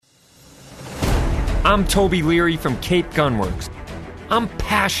I'm Toby Leary from Cape Gunworks. I'm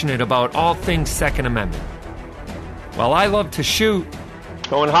passionate about all things Second Amendment. While I love to shoot,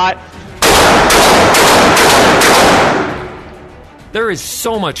 going hot. There is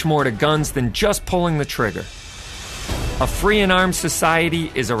so much more to guns than just pulling the trigger. A free and armed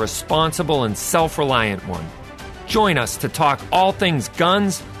society is a responsible and self-reliant one. Join us to talk all things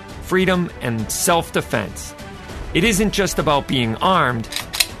guns, freedom, and self-defense. It isn't just about being armed.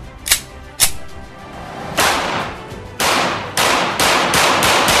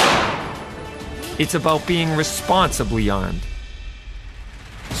 It's about being responsibly armed.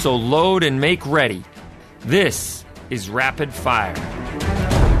 So load and make ready. This is Rapid Fire.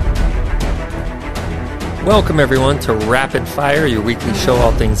 Welcome, everyone, to Rapid Fire, your weekly show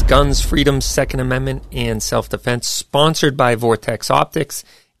all things guns, freedom, Second Amendment, and self-defense, sponsored by Vortex Optics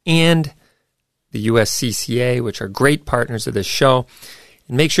and the USCCA, which are great partners of this show.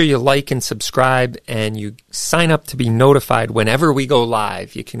 And make sure you like and subscribe, and you sign up to be notified whenever we go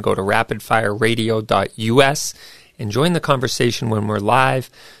live. You can go to rapidfireradio.us and join the conversation when we're live.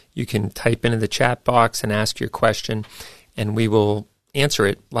 You can type into the chat box and ask your question, and we will answer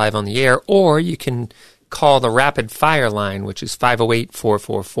it live on the air. Or you can call the Rapid Fire line, which is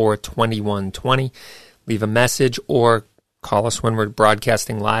 508-444-2120. Leave a message or call us when we're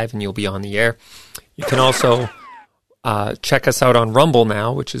broadcasting live, and you'll be on the air. You can also check us out on Rumble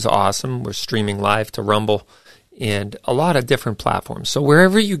now, which is awesome. We're streaming live to Rumble and a lot of different platforms. So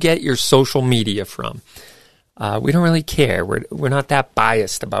wherever you get your social media from, we don't really care. We're not that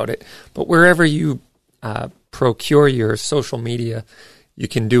biased about it. But wherever you procure your social media, you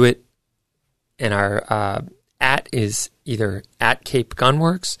can do it. And our @ is either @ Cape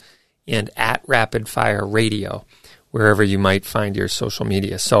Gunworks and @ Rapid Fire Radio, wherever you might find your social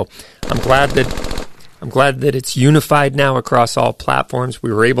media. So I'm glad that it's unified now across all platforms.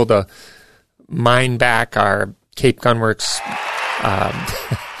 We were able to mine back our Cape Gunworks,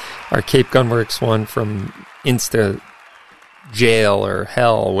 one from Insta jail or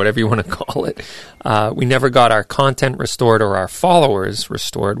hell, whatever you want to call it. We never got our content restored or our followers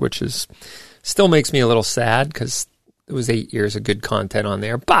restored, which is still makes me a little sad because it was 8 years of good content on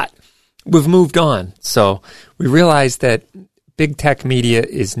there. But we've moved on. So we realized that big tech media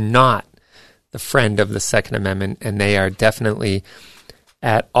is not the friend of the Second Amendment, and they are definitely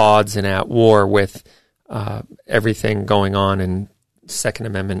at odds and at war with everything going on in Second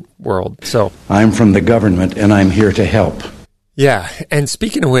Amendment world. So I'm from the government, and I'm here to help. Yeah, and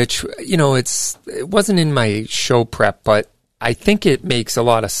speaking of which, it wasn't in my show prep, but I think it makes a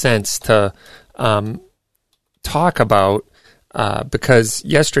lot of sense to talk about because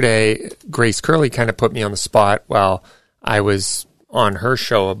yesterday Grace Curley kind of put me on the spot while I was on her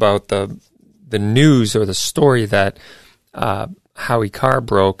show about the news or the story that Howie Carr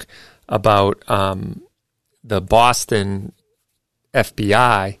broke about the Boston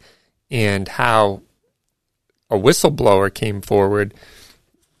FBI and how a whistleblower came forward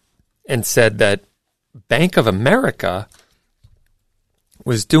and said that Bank of America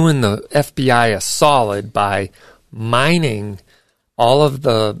was doing the FBI a solid by mining all of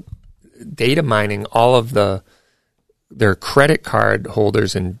the data mining all of their credit card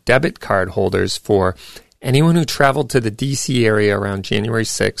holders and debit card holders for anyone who traveled to the D.C. area around January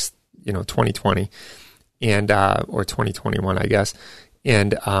 6th, 2020, and or 2021, I guess,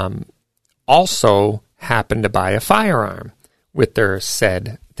 and also happened to buy a firearm with their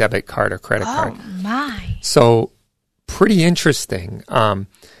said debit card or credit card. Oh, my. So pretty interesting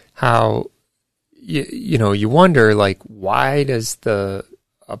how, you wonder, like, why does a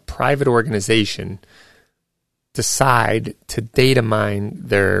private organization decide to data mine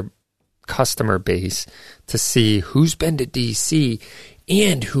their customer base to see who's been to D.C.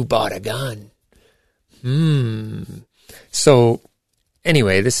 and who bought a gun. So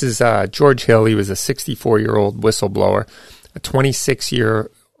anyway, this is George Hill. He was a 64-year-old whistleblower, a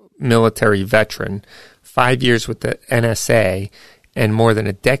 26-year military veteran, 5 years with the NSA, and more than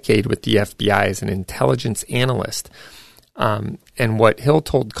a decade with the FBI as an intelligence analyst. And what Hill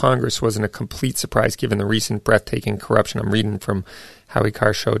told Congress wasn't a complete surprise given the recent breathtaking corruption. I'm reading from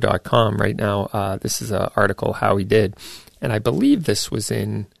HowieCarShow.com right now. This is an article Howie did. And I believe this was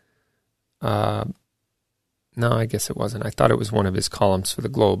in, no, I guess it wasn't. I thought it was one of his columns for the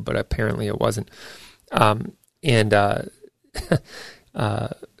Globe, but apparently it wasn't.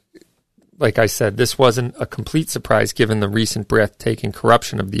 Like I said, this wasn't a complete surprise given the recent breathtaking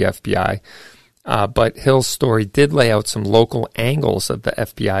corruption of the FBI. But Hill's story did lay out some local angles of the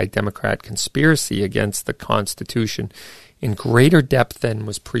FBI Democrat conspiracy against the Constitution in greater depth than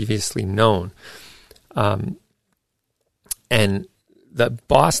was previously known. And the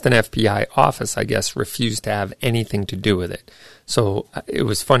Boston FBI office, I guess, refused to have anything to do with it. So it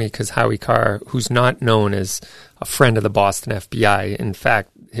was funny because Howie Carr, who's not known as a friend of the Boston FBI, in fact,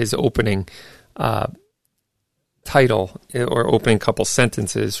 his opening title or opening couple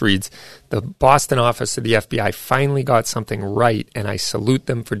sentences reads, "The Boston office of the FBI finally got something right, and I salute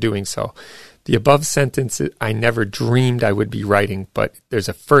them for doing so. The above sentence I never dreamed I would be writing, but there's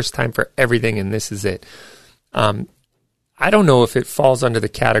a first time for everything, and this is it." I don't know if it falls under the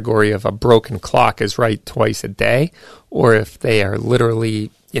category of a broken clock is right twice a day, or if they are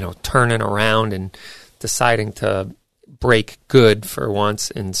literally, turning around and deciding to break good for once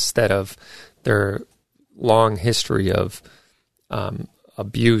instead of their long history of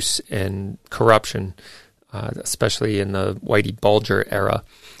abuse and corruption, especially in the Whitey Bulger era.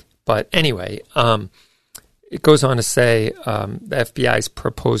 But anyway, it goes on to say the FBI's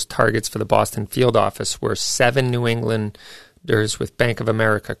proposed targets for the Boston field office were 7 New Englanders with Bank of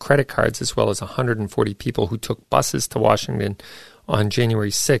America credit cards, as well as 140 people who took buses to Washington on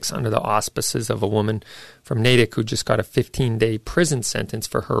January 6 under the auspices of a woman from Natick who just got a 15-day prison sentence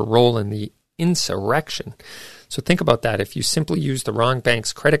for her role in the insurrection. So think about that. If you simply use the wrong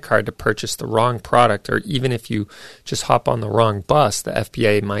bank's credit card to purchase the wrong product, or even if you just hop on the wrong bus, the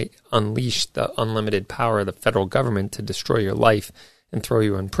FBI might unleash the unlimited power of the federal government to destroy your life and throw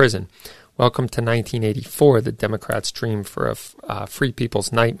you in prison. Welcome to 1984, the Democrats' dream for a free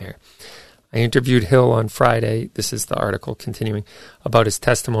people's nightmare. I interviewed Hill on Friday, this is the article continuing, about his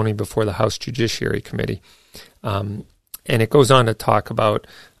testimony before the House Judiciary Committee. And it goes on to talk about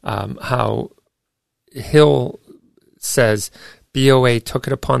how Hill says BOA took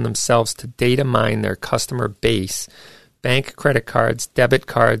it upon themselves to data mine their customer base, bank credit cards, debit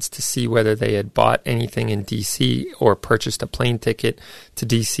cards, to see whether they had bought anything in D.C. or purchased a plane ticket to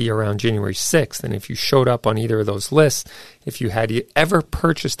D.C. around January 6th. And if you showed up on either of those lists, if you had ever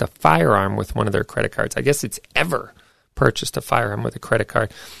purchased a firearm with one of their credit cards, I guess it's ever purchased a firearm with a credit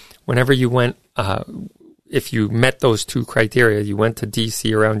card, whenever you went, if you met those two criteria, you went to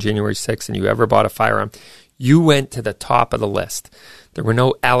D.C. around January 6th and you ever bought a firearm, you went to the top of the list. There were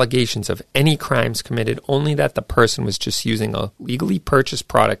no allegations of any crimes committed, only that the person was just using a legally purchased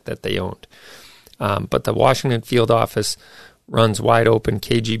product that they owned. But the Washington field office runs wide open,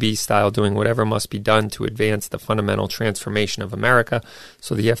 KGB style, doing whatever must be done to advance the fundamental transformation of America.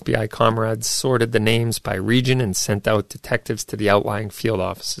 So the FBI comrades sorted the names by region and sent out detectives to the outlying field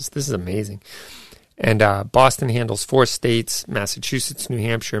offices. This is amazing. And Boston handles 4 states, Massachusetts, New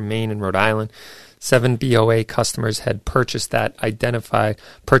Hampshire, Maine, and Rhode Island. 7 BOA customers had purchases that identified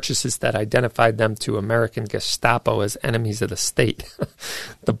them to American Gestapo as enemies of the state.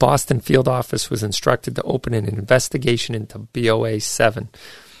 The Boston field office was instructed to open an investigation into BOA 7,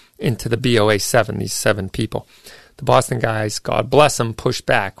 these 7 people. The Boston guys, God bless them, pushed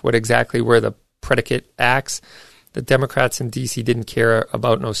back. What exactly were the predicate acts? The Democrats in D.C. didn't care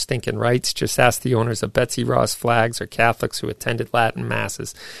about no stinking rights. Just ask the owners of Betsy Ross flags or Catholics who attended Latin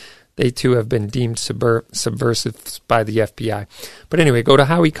masses. They, too, have been deemed subversive by the FBI. But anyway, go to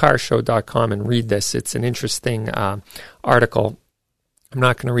HowieCarrshow.com and read this. It's an interesting article. I'm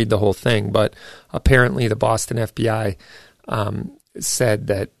not going to read the whole thing, but apparently the Boston FBI said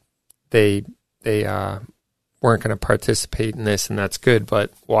that they weren't going to participate in this, and that's good.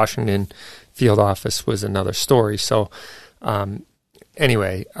 But Washington field office was another story. So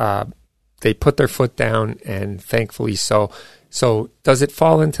anyway, they put their foot down, and thankfully so. So does it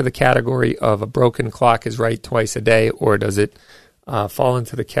fall into the category of a broken clock is right twice a day, or does it fall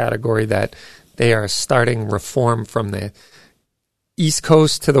into the category that they are starting reform from the East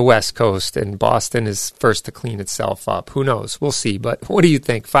Coast to the West Coast, and Boston is first to clean itself up? Who knows? We'll see. But what do you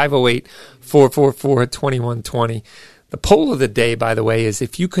think? 508-444-2120. The poll of the day, by the way, is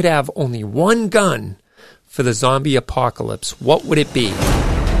if you could have only one gun for the zombie apocalypse, what would it be?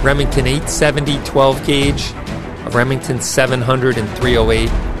 Remington 870 12 gauge, a Remington 700 and 308,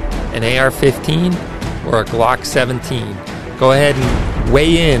 an AR-15, or a Glock 17? Go ahead and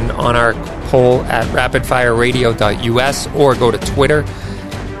weigh in on our poll at rapidfireradio.us, or go to Twitter,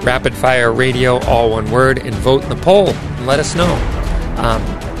 rapidfireradio, all one word, and vote in the poll and let us know.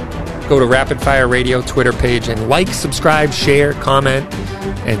 Go to Rapid Fire Radio Twitter page and like, subscribe, share, comment,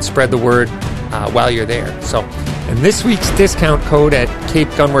 and spread the word while you're there. And this week's discount code at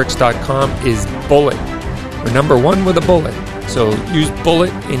capegunworks.com is BULLET. We're number 1 with a bullet. So use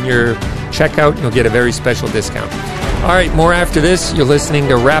BULLET in your checkout and you'll get a very special discount. All right, more after this. You're listening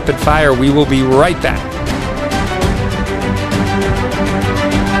to Rapid Fire. We will be right back.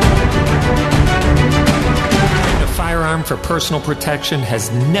 A firearm for personal protection has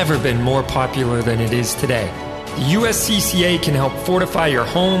never been more popular than it is today. The USCCA can help fortify your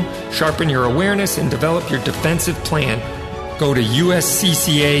home, sharpen your awareness, and develop your defensive plan. Go to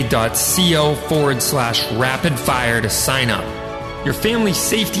uscca.co/rapid fire to sign up. Your family's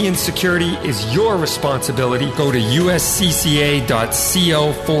safety and security is your responsibility. Go to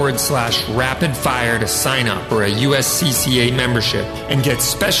uscca.co/rapid fire to sign up for a USCCA membership and get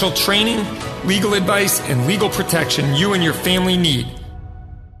special training, legal advice, and legal protection you and your family need.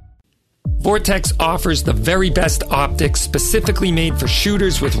 Vortex offers the very best optics specifically made for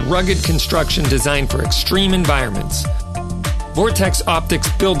shooters with rugged construction designed for extreme environments. Vortex Optics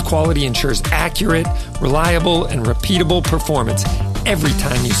build quality ensures accurate, reliable, and repeatable performance every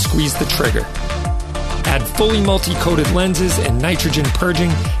time you squeeze the trigger. Add fully multi-coated lenses and nitrogen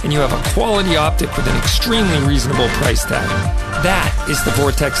purging, and you have a quality optic with an extremely reasonable price tag. That is the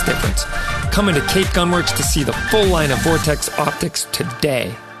Vortex difference. Come into Cape Gunworks to see the full line of Vortex Optics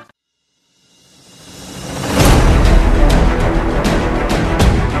today.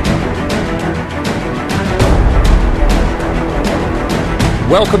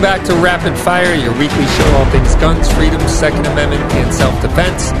 Welcome back to Rapid Fire, your weekly show all things guns, freedom, Second Amendment, and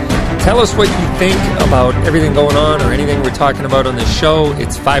self-defense. Tell us what you think about everything going on or anything we're talking about on this show.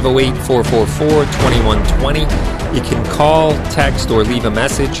 It's 508-444-2120. You can call, text, or leave a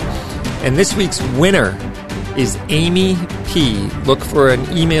message. And this week's winner is Amy P. Look for an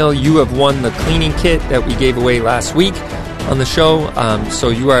email. You have won the cleaning kit that we gave away last week on the show. So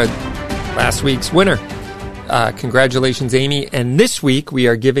you are last week's winner. Congratulations, Amy. And this week we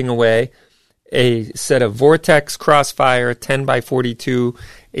are giving away a set of Vortex Crossfire 10x42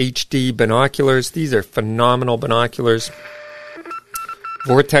 HD binoculars. These are phenomenal binoculars.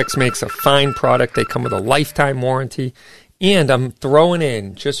 Vortex makes a fine product. They come with a lifetime warranty. And I'm throwing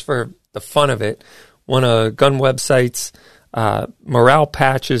in, just for the fun of it, one of Gun Website's morale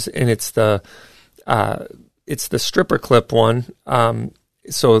patches, and it's the stripper clip one.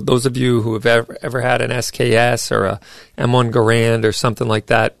 So those of you who have ever had an SKS or a M1 Garand or something like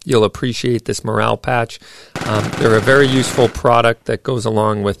that, you'll appreciate this morale patch. They're a very useful product that goes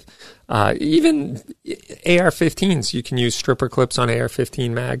along with even AR-15s. You can use stripper clips on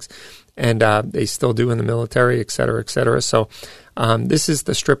AR-15 mags, and they still do in the military, et cetera, et cetera. So this is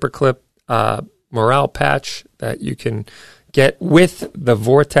the stripper clip morale patch that you can get with the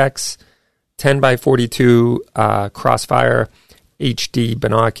Vortex 10x42 Crossfire HD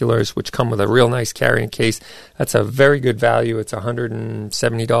binoculars, which come with a real nice carrying case. That's a very good value. It's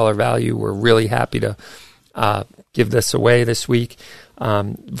 $170 value. We're really happy to give this away this week.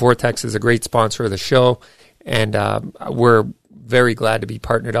 Vortex is a great sponsor of the show, and we're very glad to be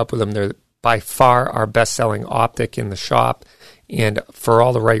partnered up with them. They're by far our best-selling optic in the shop, and for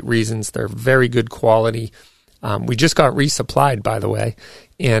all the right reasons. They're very good quality. We just got resupplied, by the way,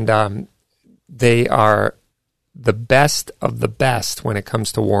 and they are the best of the best when it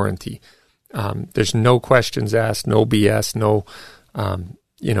comes to warranty. There's no questions asked, no BS, no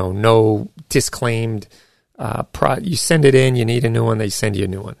disclaimed. You send it in, you need a new one, they send you a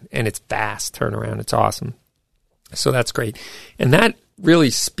new one, and it's fast turnaround. It's awesome. So that's great, and that really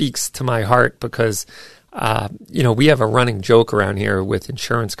speaks to my heart because we have a running joke around here with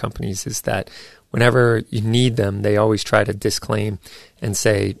insurance companies is that whenever you need them, they always try to disclaim and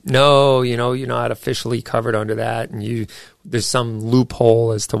say, no, you're not officially covered under that, and there's some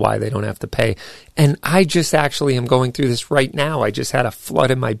loophole as to why they don't have to pay. And I just actually am going through this right now. I just had a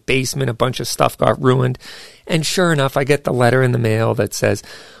flood in my basement. A bunch of stuff got ruined. And sure enough, I get the letter in the mail that says,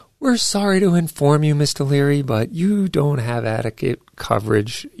 we're sorry to inform you, Mr. Leary, but you don't have adequate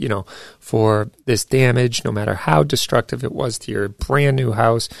coverage, for this damage, no matter how destructive it was to your brand new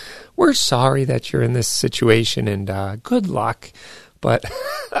house. We're sorry that you're in this situation, and good luck. But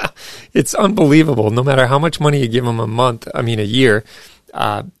it's unbelievable. No matter how much money you give them a year,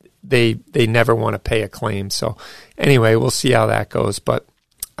 they never want to pay a claim. So anyway, we'll see how that goes. But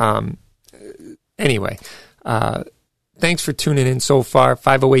anyway, thanks for tuning in so far.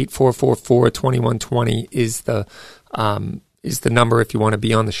 508-444-2120 is the number if you want to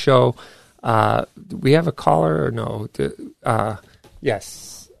be on the show. We have a caller or no?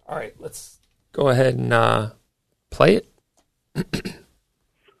 Yes. All right, let's go ahead and play it.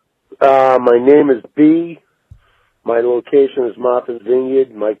 My name is B. My location is Martha's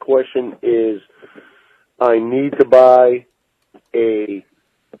Vineyard. My question is, I need to buy a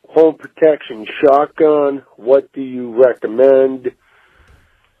home protection shotgun. What do you recommend?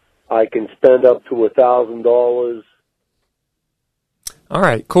 I can spend up to $1,000. All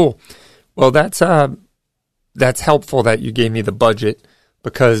right, cool. Well, that's helpful that you gave me the budget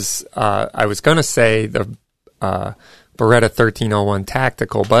because I was going to say the Beretta 1301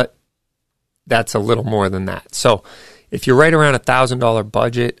 Tactical, but that's a little more than that. So if you're right around $1,000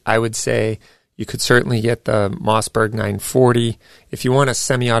 budget, I would say you could certainly get the Mossberg 940. If you want a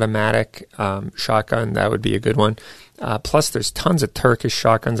semi-automatic shotgun, that would be a good one. Plus, there's tons of Turkish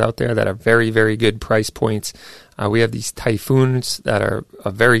shotguns out there that are very, very good price points. We have these Typhoons that are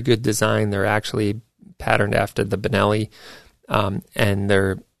a very good design. They're actually patterned after the Benelli, and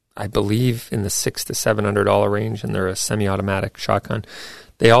they're, I believe, in the $600 to $700 range, and they're a semi-automatic shotgun.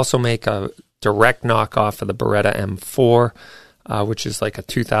 They also make a direct knockoff of the Beretta M4, which is like a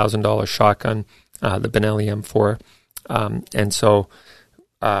 $2,000 shotgun, the Benelli M4. And so,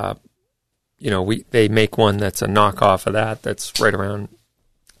 they make one that's a knockoff of that. That's right around,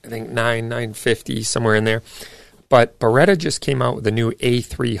 I think, $950, somewhere in there. But Beretta just came out with a new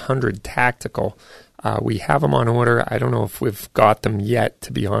A300 Tactical. We have them on order. I don't know if we've got them yet,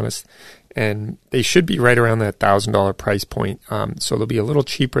 to be honest. And they should be right around that $1,000 price point. So they'll be a little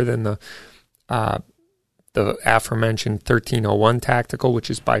cheaper than the aforementioned 1301 Tactical, which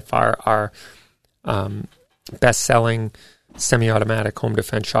is by far our best-selling semi-automatic home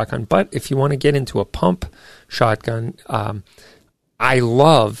defense shotgun. But if you want to get into a pump shotgun, I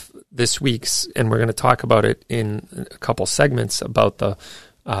love this week's, and we're going to talk about it in a couple segments, about the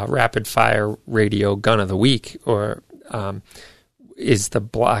Rapid Fire Radio Gun of the Week, or is the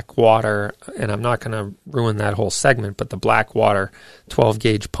Blackwater, and I'm not going to ruin that whole segment, but the Blackwater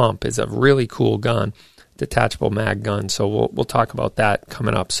 12-gauge pump is a really cool gun, detachable mag gun. So we'll talk about that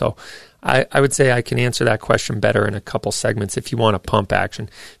coming up. So I would say I can answer that question better in a couple segments if you want a pump action.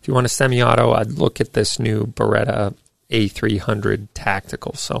 If you want a semi-auto, I'd look at this new Beretta A300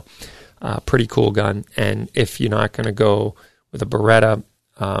 Tactical. So pretty cool gun. And if you're not going to go with a Beretta,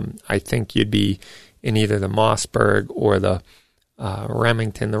 I think you'd be in either the Mossberg or the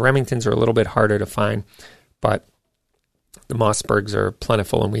Remington. The Remingtons are a little bit harder to find, but the Mossbergs are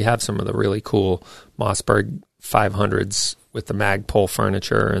plentiful, and we have some of the really cool Mossberg 500s with the Magpul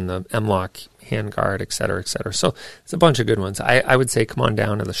furniture and the M-Lock handguard, et cetera, et cetera. So it's a bunch of good ones. I would say come on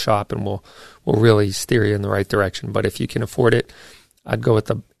down to the shop, and we'll really steer you in the right direction. But if you can afford it, I'd go with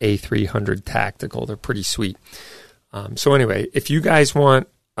the A300 Tactical. They're pretty sweet. So anyway, if you guys want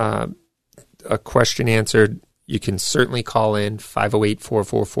a question answered, you can certainly call in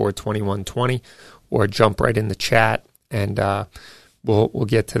 508-444-2120 or jump right in the chat, and we'll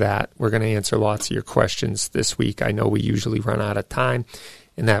get to that. We're going to answer lots of your questions this week. I know we usually run out of time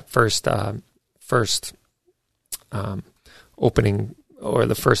in that first opening, or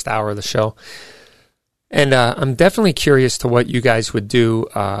the first hour of the show. And I'm definitely curious to what you guys would do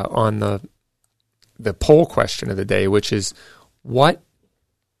on the poll question of the day, which is, what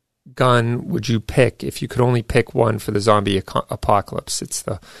gun would you pick if you could only pick one for the zombie apocalypse?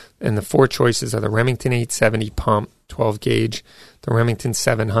 The four choices are the Remington 870 pump 12 gauge, the Remington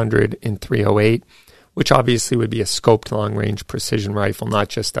 700 in 308, which obviously would be a scoped long range precision rifle, not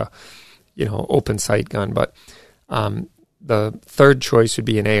just a open sight gun. But the third choice would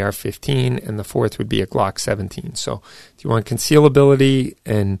be an AR-15, and the fourth would be a Glock 17. So do you want concealability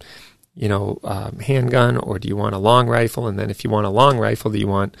and handgun, or do you want a long rifle? And then if you want a long rifle, do you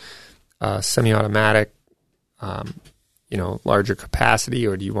want semi-automatic, larger capacity,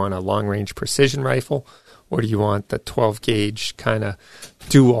 or do you want a long-range precision rifle, or do you want the 12-gauge kind of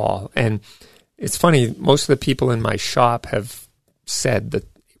do-all? And it's funny, most of the people in my shop have said the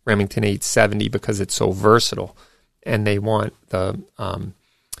Remington 870 because it's so versatile, and they want the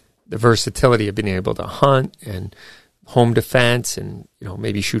versatility of being able to hunt and home defense, and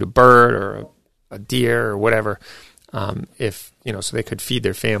maybe shoot a bird or a deer or whatever, so they could feed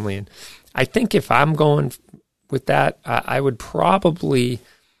their family. And I think if I'm going with that, I would probably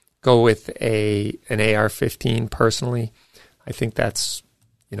go with an AR-15 personally. I think that's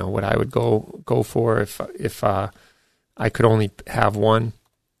what I would go for if I could only have one.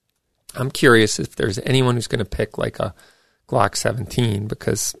 I'm curious if there's anyone who's going to pick like a Glock 17,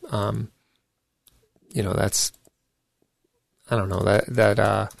 because that's, I don't know,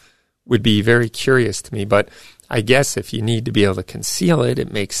 that would be very curious to me. But I guess if you need to be able to conceal it,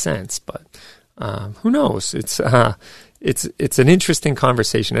 it makes sense. But who knows? It's an interesting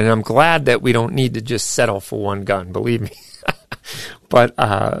conversation, and I'm glad that we don't need to just settle for one gun, believe me. But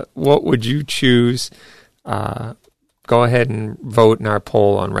what would you choose? Go ahead and vote in our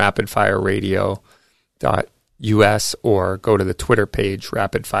poll on rapidfireradio.us, or go to the Twitter page,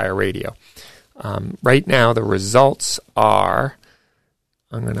 Rapid Fire Radio. Right now, the results are,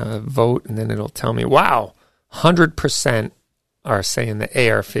 I'm going to vote, and then it'll tell me, wow, 100% are saying the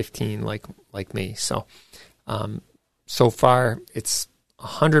AR-15 like me. So, so far, it's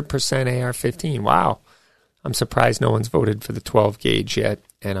 100% AR-15. Wow. I'm surprised no one's voted for the 12 gauge yet,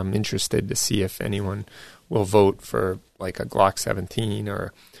 and I'm interested to see if anyone will vote for like a Glock 17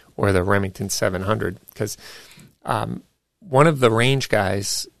 or the Remington 700, because one of the range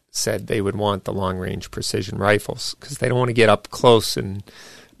guys said they would want the long-range precision rifles because they don't want to get up close and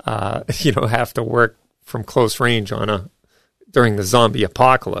have to work from close range during the zombie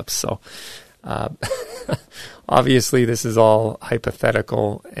apocalypse. So obviously this is all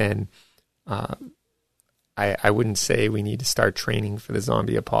hypothetical, and I wouldn't say we need to start training for the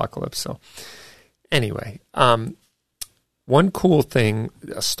zombie apocalypse. So anyway, one cool thing,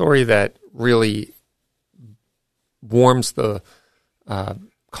 a story that really warms the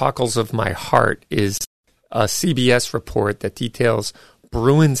cockles of my heart, is a CBS report that details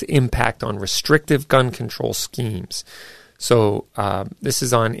Bruin's impact on restrictive gun control schemes. So this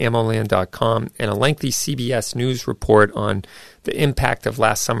is on ammoland.com, and a lengthy CBS News report on the impact of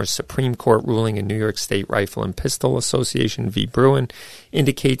last summer's Supreme Court ruling in New York State Rifle and Pistol Association v. Bruin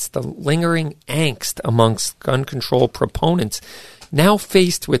indicates the lingering angst amongst gun control proponents now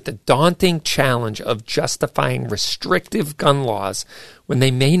faced with the daunting challenge of justifying restrictive gun laws when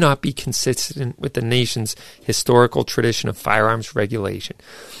they may not be consistent with the nation's historical tradition of firearms regulation.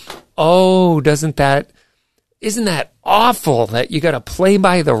 Oh, isn't that awful that you got to play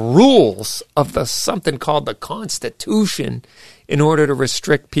by the rules of something called the Constitution in order to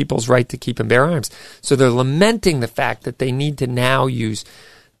restrict people's right to keep and bear arms? So they're lamenting the fact that they need to now use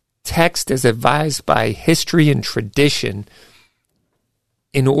text as advised by history and tradition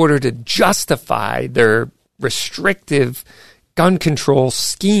in order to justify their restrictive gun control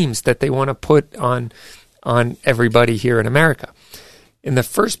schemes that they want to put on everybody here in America. In the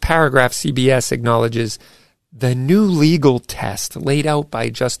first paragraph, CBS acknowledges the new legal test laid out by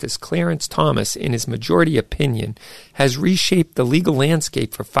Justice Clarence Thomas in his majority opinion has reshaped the legal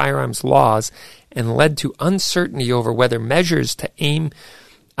landscape for firearms laws and led to uncertainty over whether measures that aim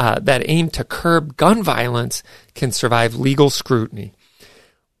to curb gun violence can survive legal scrutiny.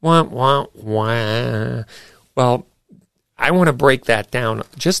 Wah, wah, wah. Well, I want to break that down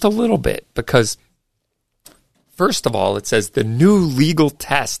just a little bit because, first of all, it says the new legal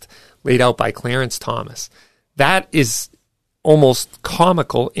test laid out by Clarence Thomas. That is almost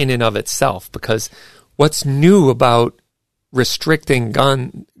comical in and of itself, because what's new about restricting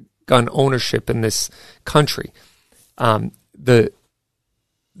gun ownership in this country? The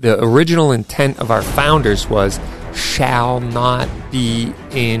original intent of our founders was shall not be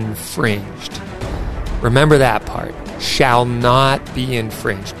infringed. Remember that part. Shall not be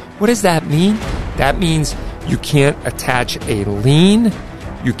infringed. What does that mean? That means you can't attach a lien,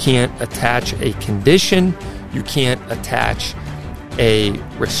 you can't attach a condition, you can't attach a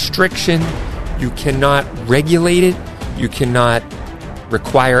restriction, you cannot regulate it, you cannot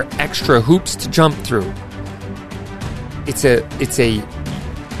require extra hoops to jump through. It's a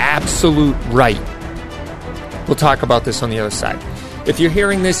absolute right. We'll talk about this on the other side. If you're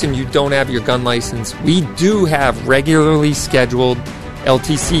hearing this and you don't have your gun license, we do have regularly scheduled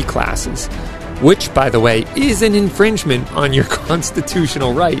LTC classes, which, by the way, is an infringement on your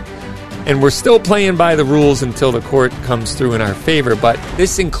constitutional right. And we're still playing by the rules until the court comes through in our favor. But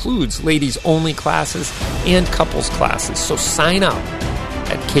this includes ladies-only classes and couples classes. So sign up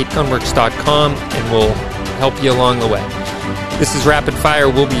at capegunworks.com and we'll help you along the way. This is Rapid Fire.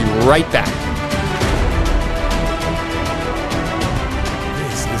 We'll be right back.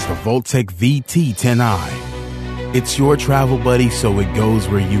 This is the Voltec VT10i. It's your travel buddy, so it goes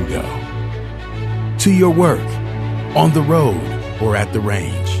where you go. To your work, on the road, or at the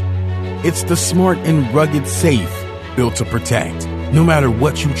range. It's the smart and rugged safe built to protect, no matter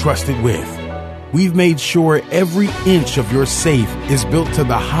what you trust it with. We've made sure every inch of your safe is built to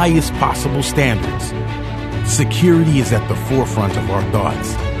the highest possible standards. Security is at the forefront of our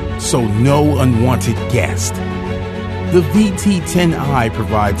thoughts, so no unwanted guest. The VT10i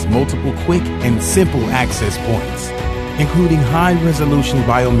provides multiple quick and simple access points, including high-resolution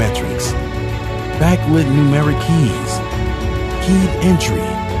biometrics, backlit numeric keys, keyed entry,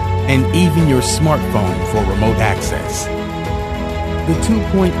 and even your smartphone for remote access. The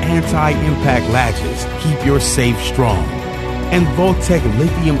 2-point anti-impact latches keep your safe strong, and Voltec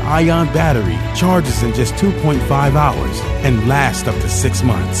lithium-ion battery charges in just 2.5 hours and lasts up to 6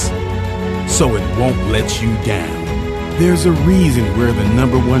 months. So it won't let you down. There's a reason we're the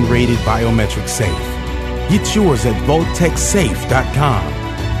 #1 rated biometric safe. Get yours at VoltecSafe.com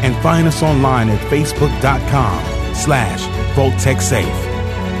and find us online at Facebook.com/VoltecSafe.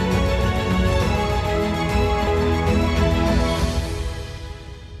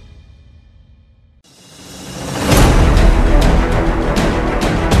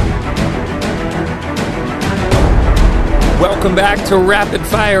 Welcome back to Rapid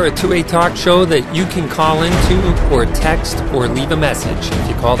Fire, a two-way talk show that you can call into or text or leave a message. If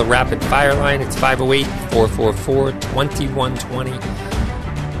you call the Rapid Fire line, it's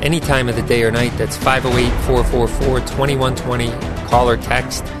 508-444-2120. Any time of the day or night, that's 508-444-2120. Call or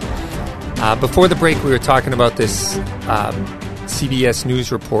text. Before the break, we were talking about this CBS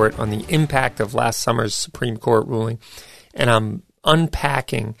News report on the impact of last summer's Supreme Court ruling, and I'm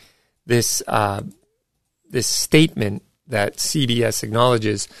unpacking this this statement that CBS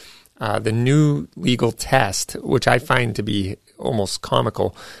acknowledges, the new legal test, which I find to be almost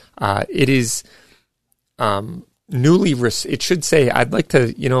comical. It is it should say, I'd like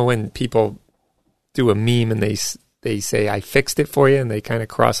to, when people do a meme and they say, I fixed it for you, and they kind of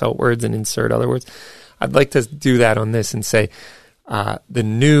cross out words and insert other words. I'd like to do that on this and say, the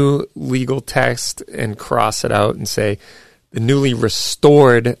new legal test, and cross it out and say, the newly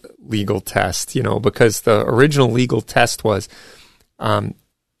restored legal test, because the original legal test was,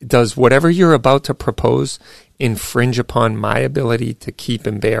 does whatever you're about to propose infringe upon my ability to keep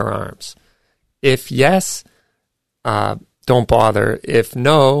and bear arms? If yes, don't bother. If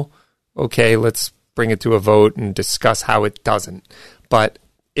no, okay, let's bring it to a vote and discuss how it doesn't. But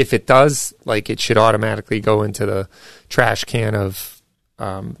if it does, it should automatically go into the trash can of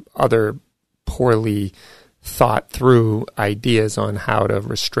other poorly thought through ideas on how to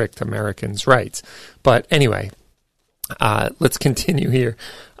restrict Americans' rights. But anyway, let's continue here.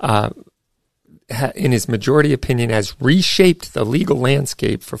 In his majority opinion, has reshaped the legal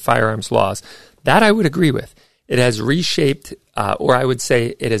landscape for firearms laws. That I would agree with. It has reshaped, or I would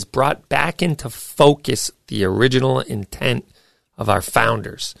say it has brought back into focus the original intent of our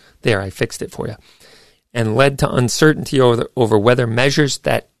founders. There, I fixed it for you. And led to uncertainty over whether measures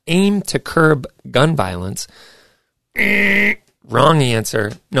that aim to curb gun violence. Wrong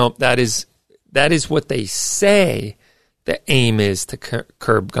answer. No, that is what they say the aim is, to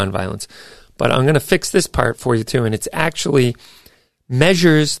curb gun violence. But I'm going to fix this part for you too, and it's actually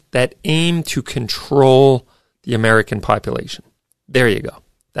measures that aim to control the American population. There you go.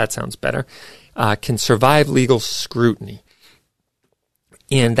 That sounds better. Can survive legal scrutiny.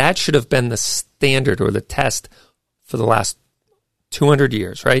 And that should have been the standard or the test for the last 200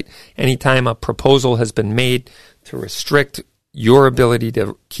 years, right? Anytime a proposal has been made to restrict your ability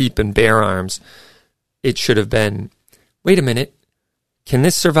to keep and bear arms, it should have been, wait a minute, can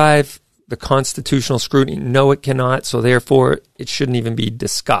this survive the constitutional scrutiny? No, it cannot, so therefore it shouldn't even be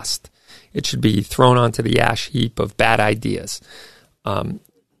discussed. It should be thrown onto the ash heap of bad ideas.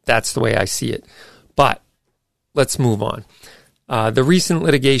 That's the way I see it. But let's move on. The recent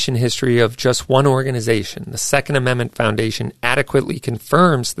litigation history of just one organization, the Second Amendment Foundation, adequately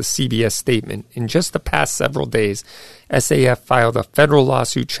confirms the CBS statement. In just the past several days, SAF filed a federal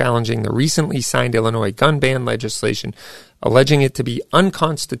lawsuit challenging the recently signed Illinois gun ban legislation, alleging it to be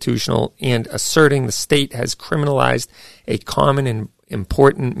unconstitutional and asserting the state has criminalized a common and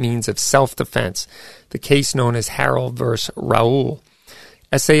important means of self-defense, the case known as Harrell v. Raoul.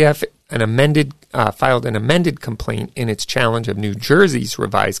 SAF filed an amended complaint in its challenge of New Jersey's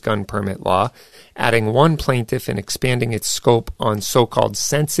revised gun permit law, adding one plaintiff and expanding its scope on so-called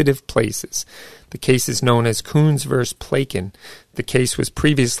sensitive places. The case is known as Coons v. Plakin. The case was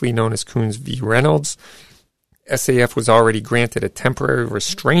previously known as Coons v. Reynolds. SAF was already granted a temporary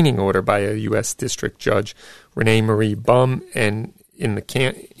restraining order by a U.S. District Judge, Renee Marie Bum, and in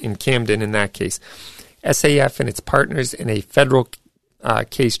Camden in that case. SAF and its partners in a federal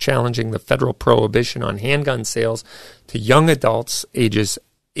case challenging the federal prohibition on handgun sales to young adults ages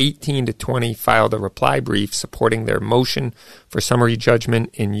 18 to 20 filed a reply brief supporting their motion for summary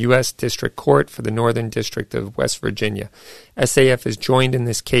judgment in U.S. District Court for the Northern District of West Virginia. SAF is joined in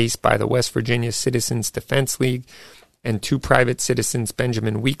this case by the West Virginia Citizens Defense League and two private citizens,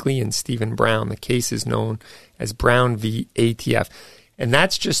 Benjamin Weakley and Stephen Brown. The case is known as Brown v. ATF. And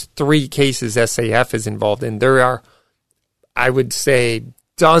that's just 3 cases SAF is involved in. There are, I would say,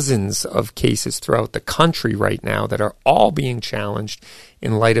 dozens of cases throughout the country right now that are all being challenged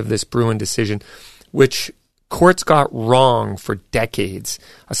in light of this Bruen decision, which courts got wrong for decades,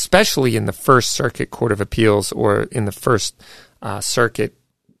 especially in the First Circuit Court of Appeals or in the First Circuit,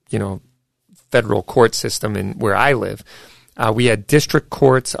 federal court system in where I live. We had district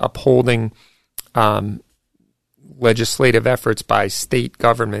courts upholding legislative efforts by state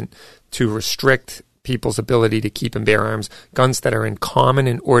government to restrict people's ability to keep and bear arms, guns that are in common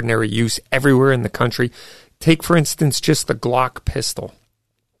and ordinary use everywhere in the country. Take, for instance, just the Glock pistol.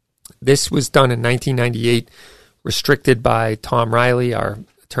 This was done in 1998, restricted by Tom Riley, our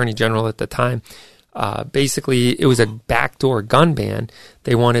attorney general at the time. Basically, it was a backdoor gun ban.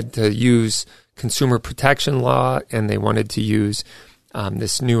 They wanted to use consumer protection law, and they wanted to use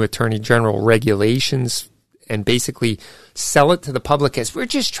this new Attorney General regulations and basically sell it to the public as, we're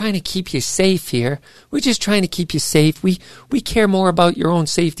just trying to keep you safe here. We're just trying to keep you safe. We care more about your own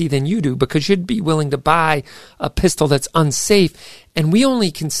safety than you do, because you'd be willing to buy a pistol that's unsafe. And we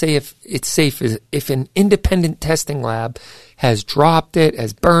only can say if it's safe if an independent testing lab has dropped it,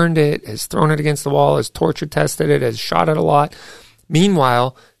 has burned it, has thrown it against the wall, has torture tested it, has shot it a lot.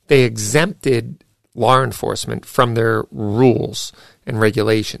 Meanwhile, they exempted law enforcement from their rules and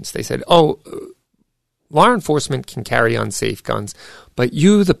regulations. They said, law enforcement can carry unsafe guns, but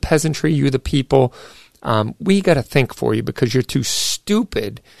you, the peasantry, you, the people, we got to think for you, because you're too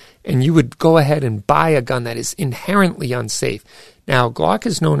stupid, and you would go ahead and buy a gun that is inherently unsafe. Now, Glock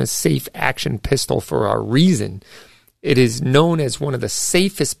is known as safe action pistol for a reason. It is known as one of the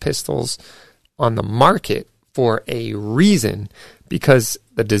safest pistols on the market for a reason, because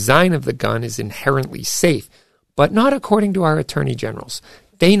the design of the gun is inherently safe, but not according to our attorney generals.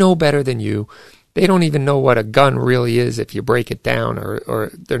 They know better than you. They don't even know what a gun really is if you break it down,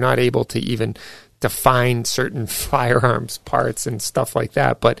 or they're not able to even define certain firearms parts and stuff like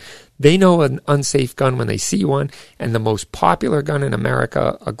that. But they know an unsafe gun when they see one, and the most popular gun in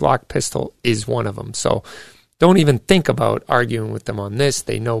America, a Glock pistol, is one of them. So don't even think about arguing with them on this.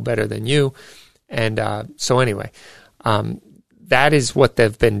 They know better than you. And so anyway, that is what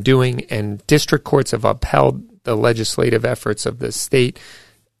they've been doing, and district courts have upheld the legislative efforts of the state,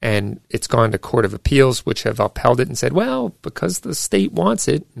 and it's gone to Court of Appeals, which have upheld it and said, well, because the state wants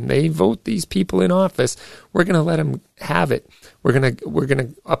it, and they vote these people in office, we're going to let them have it. We're going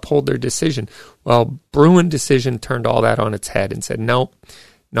to uphold their decision. Well, Bruen decision turned all that on its head and said, no,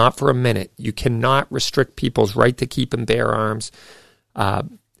 not for a minute. You cannot restrict people's right to keep and bear arms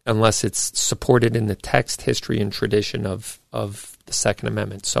unless it's supported in the text, history, and tradition of the Second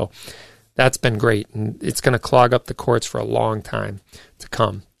Amendment. So that's been great, and it's going to clog up the courts for a long time to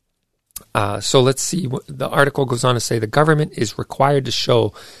come. So let's see. The article goes on to say the government is required to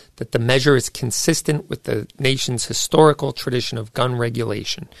show that the measure is consistent with the nation's historical tradition of gun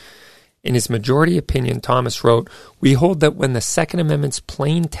regulation. In his majority opinion, Thomas wrote, "We hold that when the Second Amendment's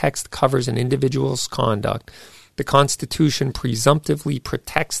plain text covers an individual's conduct, the Constitution presumptively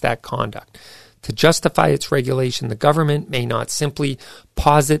protects that conduct. To justify its regulation, the government may not simply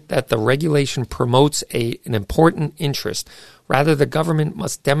posit that the regulation promotes an important interest. Rather, the government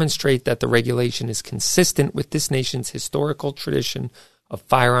must demonstrate that the regulation is consistent with this nation's historical tradition of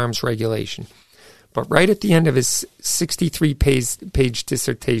firearms regulation." But right at the end of his 63-page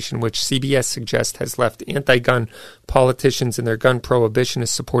dissertation, which CBS suggests has left anti-gun politicians and their gun prohibitionist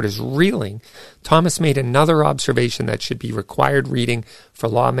supporters reeling, Thomas made another observation that should be required reading for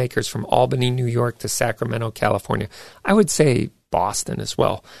lawmakers from Albany, New York to Sacramento, California. I would say Boston as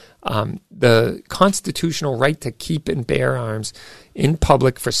well. The constitutional right to keep and bear arms in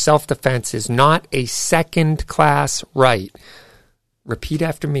public for self-defense is not a second-class right. Repeat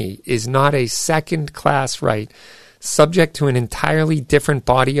after me, is not a second-class right, subject to an entirely different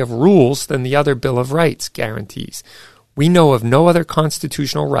body of rules than the other Bill of Rights guarantees. We know of no other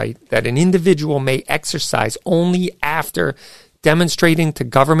constitutional right that an individual may exercise only after demonstrating to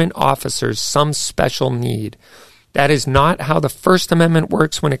government officers some special need. That is not how the First Amendment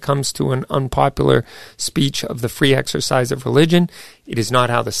works when it comes to an unpopular speech of the free exercise of religion. It is not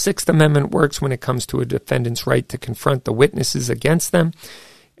how the Sixth Amendment works when it comes to a defendant's right to confront the witnesses against them.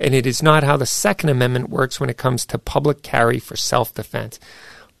 And it is not how the Second Amendment works when it comes to public carry for self-defense.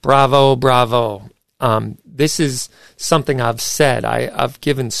 Bravo, bravo. This is something I've said. I've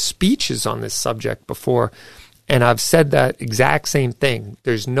given speeches on this subject before, and I've said that exact same thing.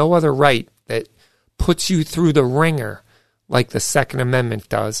 There's no other right that puts you through the ringer like the Second Amendment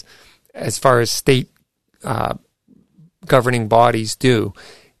does as far as state governing bodies do.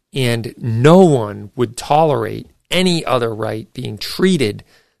 And no one would tolerate any other right being treated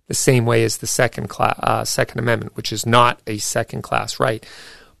the same way as the Second Amendment, which is not a second-class right.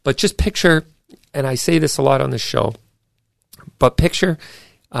 But just picture, and I say this a lot on this show, but picture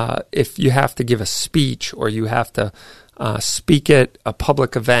if you have to give a speech or you have to speak at a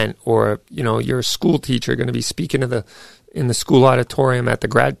public event, or you're a school teacher going to be speaking in the school auditorium at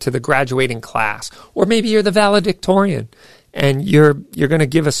to the graduating class, or maybe you're the valedictorian and you're going to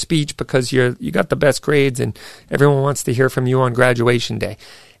give a speech because you got the best grades and everyone wants to hear from you on graduation day,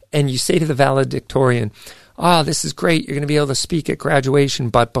 and you say to the valedictorian, this is great, you're going to be able to speak at graduation,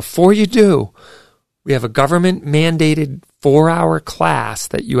 but before you do, we have a government-mandated 4-hour class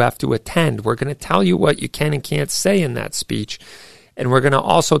that you have to attend. We're going to tell you what you can and can't say in that speech, and we're going to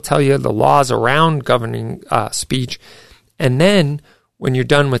also tell you the laws around governing speech. And then when you're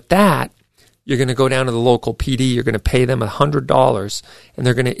done with that, you're going to go down to the local PD, you're going to pay them $100, and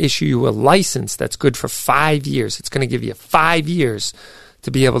they're going to issue you a license that's good for 5 years. It's going to give you 5 years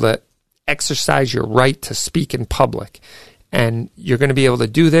to be able to exercise your right to speak in public. And you're going to be able to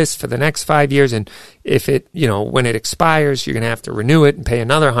do this for the next 5 years. And if it, when it expires, you're going to have to renew it and pay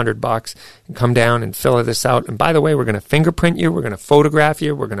another $100 and come down and fill this out. And by the way, we're going to fingerprint you. We're going to photograph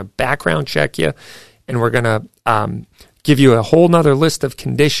you. We're going to background check you. And we're going to give you a whole nother list of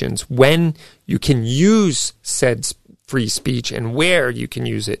conditions when you can use said free speech and where you can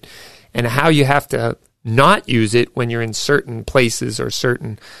use it and how you have to not use it when you're in certain places or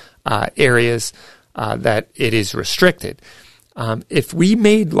certain areas that it is restricted. If we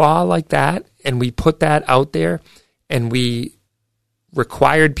made law like that and we put that out there and we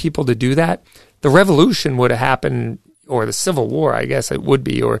required people to do that, the revolution would have happened, or the Civil War, I guess it would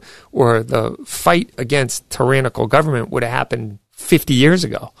be, or the fight against tyrannical government would have happened 50 years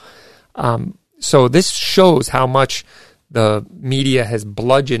ago. So this shows how much the media has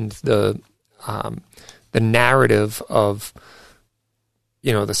bludgeoned the narrative of,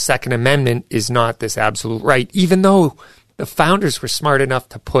 the Second Amendment is not this absolute right, even though the founders were smart enough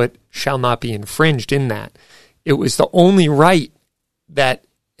to put shall not be infringed in that. It was the only right that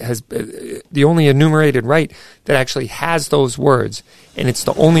has, the only enumerated right that actually has those words, and it's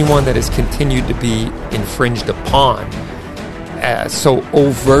the only one that has continued to be infringed upon so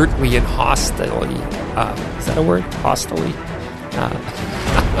overtly and hostilely. Is that a word? Hostilely?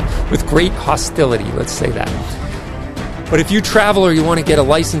 With great hostility, let's say that. But if you travel or you want to get a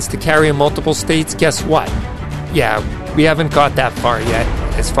license to carry in multiple states, guess what? Yeah, we haven't got that far yet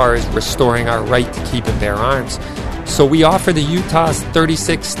as far as restoring our right to keep and bear arms. So we offer the Utah's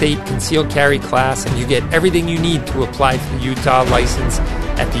 36-state concealed carry class, and you get everything you need to apply for the Utah license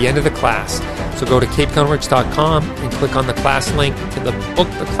at the end of the class. So go to capegunworks.com and click on the class link to book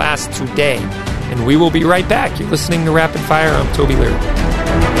the class today. And we will be right back. You're listening to Rapid Fire. I'm Toby Leary.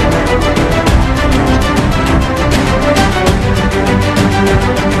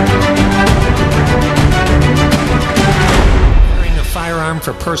 Carrying a firearm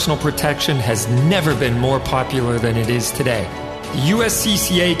for personal protection has never been more popular than it is today. The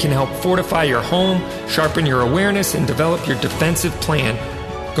USCCA can help fortify your home, sharpen your awareness, and develop your defensive plan.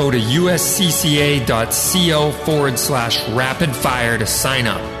 Go to uscca.co/rapidfire to sign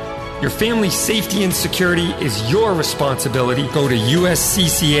up. Your family's safety and security is your responsibility. Go to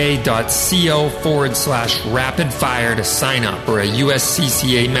uscca.co/rapidfire to sign up for a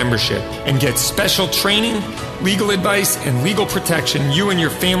USCCA membership and get special training, legal advice, and legal protection you and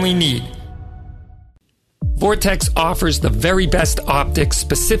your family need. Vortex offers the very best optics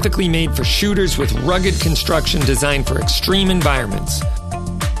specifically made for shooters with rugged construction designed for extreme environments.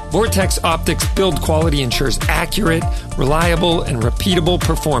 Vortex Optics build quality ensures accurate, reliable, and repeatable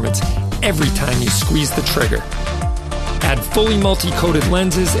performance every time you squeeze the trigger. Add fully multi-coated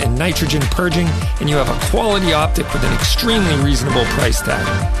lenses and nitrogen purging, and you have a quality optic with an extremely reasonable price tag.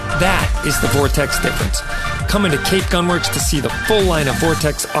 That is the Vortex difference. Come into Cape Gunworks to see the full line of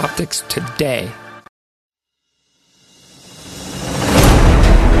Vortex Optics today.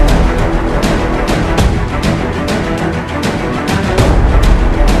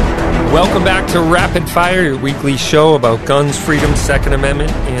 Welcome back to Rapid Fire, your weekly show about guns, freedom, Second Amendment,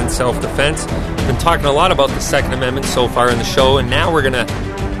 and self-defense. We've been talking a lot about the Second Amendment so far in the show, and now we're going to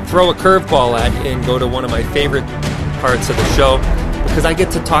throw a curveball at you and go to one of my favorite parts of the show, because I get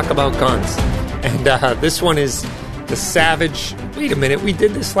to talk about guns. And this one is the Savage... Wait a minute, we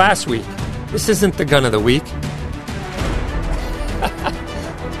did this last week. This isn't the gun of the week.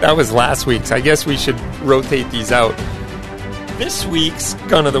 That was last week's. I guess we should rotate these out. This week's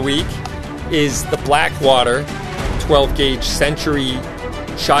gun of the week is the Blackwater 12-gauge Century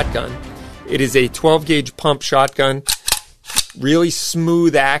shotgun. It is a 12-gauge pump shotgun, really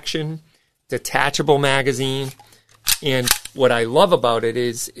smooth action, detachable magazine, and what I love about it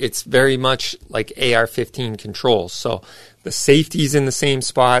is it's very much like AR-15 controls. So the safety's in the same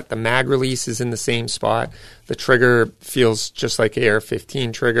spot, the mag release is in the same spot, the trigger feels just like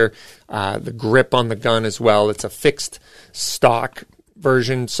AR-15 trigger, the grip on the gun as well. It's a fixed stock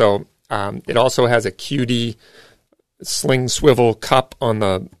version, so it also has a QD sling swivel cup on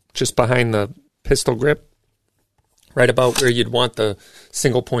the just behind the pistol grip, right about where you'd want the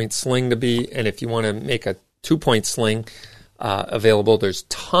single point sling to be. And if you want to make a 2-point sling available, there's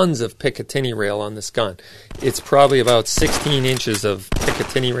tons of Picatinny rail on this gun. It's probably about 16 inches of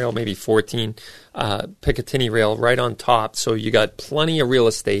Picatinny rail, maybe 14 Picatinny rail right on top, so you got plenty of real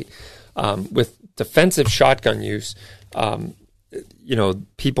estate with defensive shotgun use.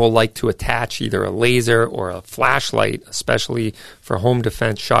 people like to attach either a laser or a flashlight, especially for home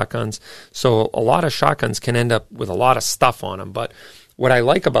defense shotguns. So a lot of shotguns can end up with a lot of stuff on them. But what I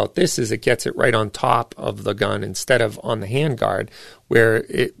like about this is it gets it right on top of the gun instead of on the handguard, where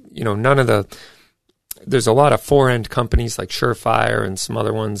there's a lot of forend companies like Surefire and some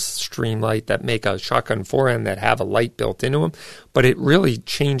other ones, Streamlight, that make a shotgun forend that have a light built into them, but it really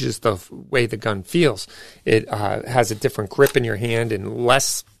changes the way the gun feels. It has a different grip in your hand and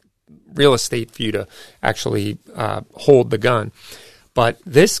less real estate for you to actually hold the gun. But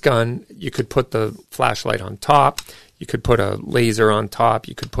this gun, you could put the flashlight on top, you could put a laser on top,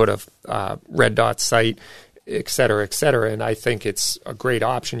 you could put a red dot sight, et cetera, et cetera. And I think it's a great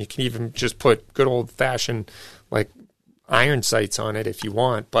option. You can even just put good old-fashioned, like, iron sights on it if you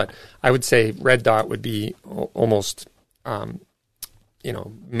want. But I would say red dot would be almost,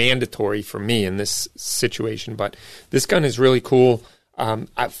 mandatory for me in this situation. But this gun is really cool.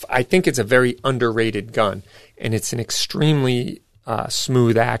 I think it's a very underrated gun, and it's an extremely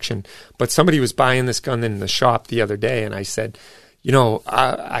smooth action. But somebody was buying this gun in the shop the other day, and I said,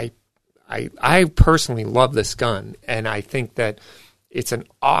 I personally love this gun, and I think that it's an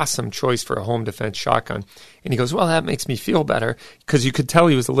awesome choice for a home defense shotgun. And he goes, well, that makes me feel better, because you could tell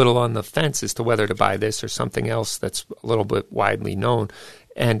he was a little on the fence as to whether to buy this or something else that's a little bit widely known.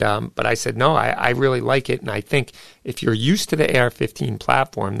 And but I said, no, I really like it, and I think if you're used to the AR-15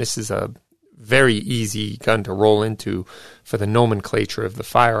 platform, this is a very easy gun to roll into for the nomenclature of the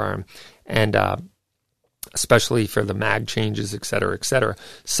firearm. And especially for the mag changes, et cetera, et cetera.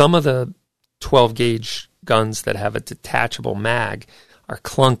 Some of the 12-gauge guns that have a detachable mag are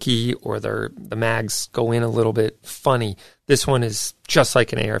clunky, or the mags go in a little bit funny. This one is just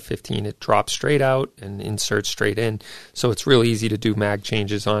like an AR-15. It drops straight out and inserts straight in, so it's real easy to do mag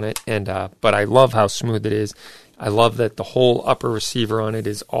changes on it. And but I love how smooth it is. I love that the whole upper receiver on it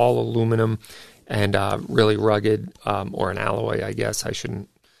is all aluminum and really rugged, or an alloy, I guess. I shouldn't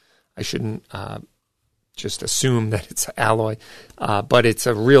just assume that it's alloy, but it's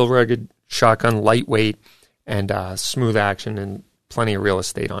a real rugged shotgun, lightweight, and smooth action, and plenty of real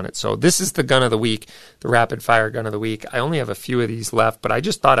estate on it. So this is the gun of the week, the rapid fire gun of the week. I only have a few of these left, but I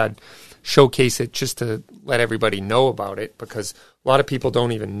just thought I'd showcase it just to let everybody know about it, because a lot of people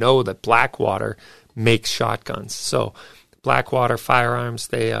don't even know that Blackwater makes shotguns. So Blackwater Firearms,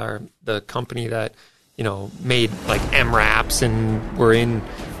 they are the company that, made like MRAPs and were in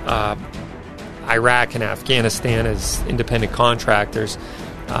Iraq and Afghanistan as independent contractors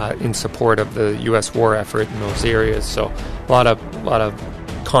in support of the U.S. war effort in those areas. So a lot of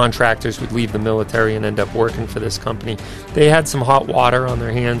contractors would leave the military and end up working for this company. They had some hot water on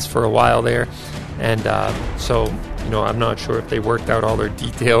their hands for a while there, and so I'm not sure if they worked out all their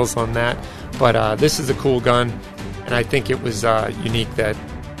details on that. But this is a cool gun, and I think it was unique that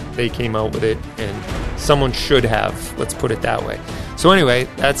they came out with it, and someone should have. Let's put it that way. So anyway,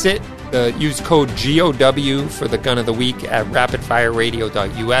 that's it. Use code GOW for the Gun of the Week at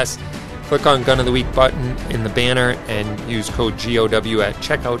rapidfireradio.us. Click on Gun of the Week button in the banner and use code GOW at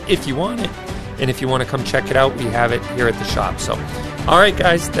checkout if you want it. And if you want to come check it out, we have it here at the shop. So, all right,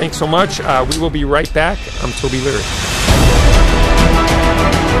 guys, thanks so much. We will be right back. I'm Toby Leary.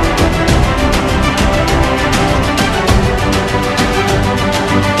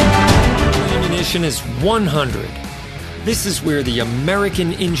 Ammunition is 100. This is where the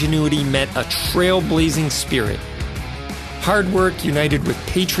American ingenuity met a trailblazing spirit. Hard work united with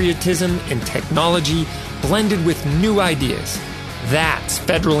patriotism and technology blended with new ideas. That's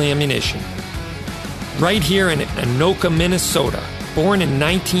Federal Ammunition. Right here in Anoka, Minnesota, born in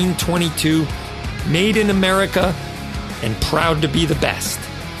 1922, made in America, and proud to be the best.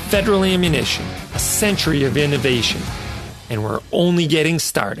 Federal Ammunition, a century of innovation, and we're only getting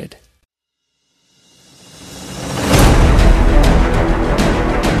started.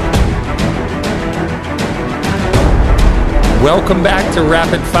 Welcome back to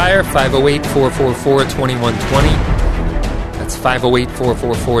Rapid Fire, 508-444-2120. That's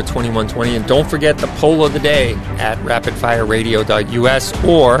 508-444-2120. And don't forget the poll of the day at rapidfireradio.us,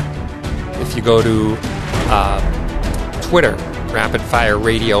 or if you go to Twitter, Rapid Fire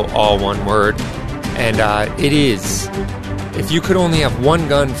Radio, all one word. And it is, if you could only have one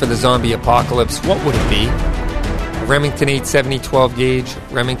gun for the zombie apocalypse, what would it be? A Remington 870 12-gauge,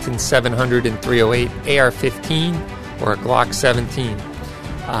 Remington 700 and 308, AR-15, or a Glock 17.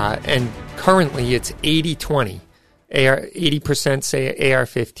 And currently it's 80-20. 80% say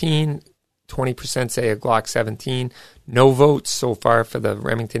AR-15, 20% say a Glock 17. No votes so far for the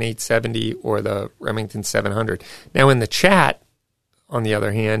Remington 870 or the Remington 700. Now in the chat, on the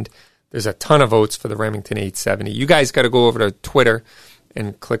other hand, there's a ton of votes for the Remington 870. You guys got to go over to Twitter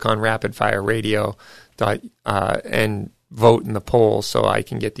and click on Rapid Fire Radio and vote in the poll so I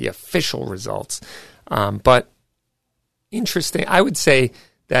can get the official results. But interesting, I would say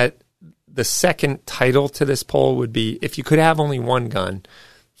that the second title to this poll would be, if you could have only one gun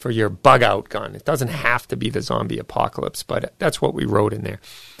for your bug out gun. It doesn't have to be the zombie apocalypse, but that's what we wrote in there.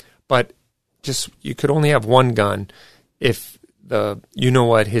 But just, you could only have one gun. If the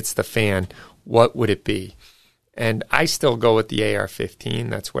you-know-what hits the fan, what would it be? And I still go with the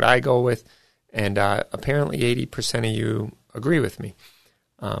AR-15. That's what I go with. And apparently 80% of you agree with me.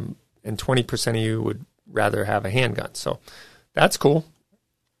 And 20% of you would rather have a handgun. So that's cool.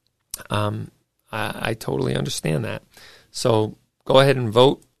 I totally understand that. So go ahead and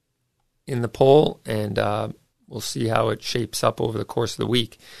vote in the poll, and we'll see how it shapes up over the course of the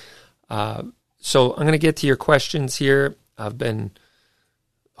week. So I'm going to get to your questions here. I've been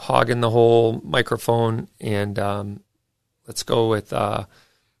hogging the whole microphone, and let's go with, let's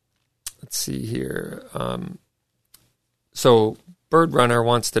see here. So Bird Runner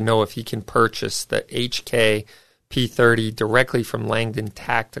wants to know if he can purchase the HK P30 directly from Langdon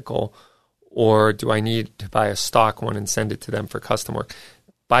Tactical, or do I need to buy a stock one and send it to them for custom work?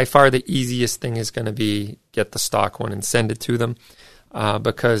 By far the easiest thing is going to be get the stock one and send it to them,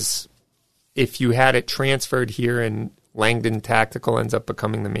 because if you had it transferred here and Langdon Tactical ends up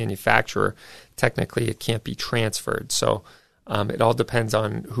becoming the manufacturer, technically it can't be transferred. So it all depends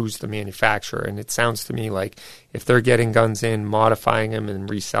on who's the manufacturer. And it sounds to me like if they're getting guns in, modifying them and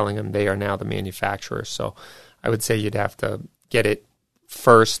reselling them, they are now the manufacturer. So I would say you'd have to get it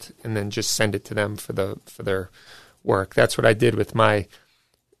first and then just send it to them for their work. That's what I did with my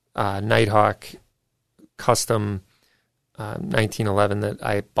Nighthawk custom 1911 that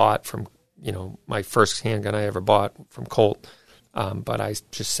I bought from, my first handgun I ever bought from Colt. But I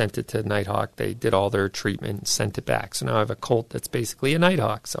just sent it to Nighthawk. They did all their treatment and sent it back. So now I have a Colt that's basically a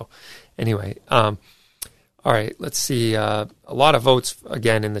Nighthawk. So anyway, all right, let's see. A lot of votes,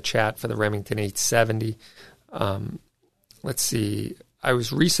 again, in the chat for the Remington 870. Let's see. I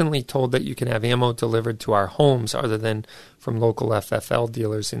was recently told that you can have ammo delivered to our homes other than from local FFL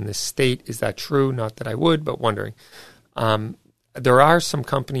dealers in this state. Is that true? Not that I would, but wondering. There are some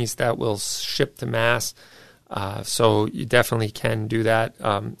companies that will ship to mass, so you definitely can do that.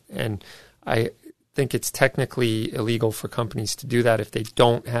 And I think it's technically illegal for companies to do that if they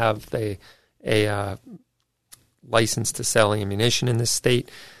don't have a license to sell ammunition in this state.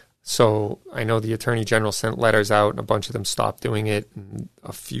 So I know the Attorney General sent letters out, and a bunch of them stopped doing it, and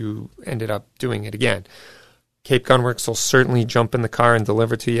a few ended up doing it again. Cape Gunworks will certainly jump in the car and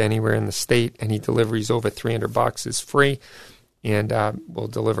deliver to you anywhere in the state. Any deliveries over $300 is free, and we'll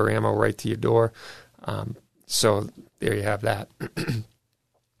deliver ammo right to your door. So there you have that.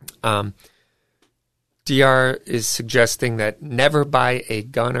 DR is suggesting that never buy a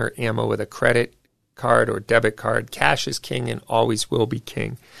gun or ammo with a credit card or debit card. Cash is king and always will be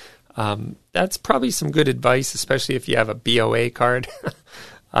king. That's probably some good advice, especially if you have a BOA card.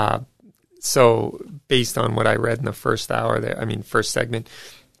 So based on what I read in the first hour there, first segment,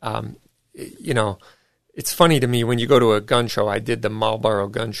 it's funny to me when you go to a gun show. I did the Marlboro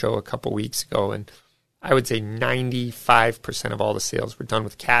gun show a couple weeks ago, and I would say 95% of all the sales were done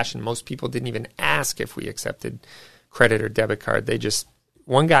with cash, and most people didn't even ask if we accepted credit or debit card. They just,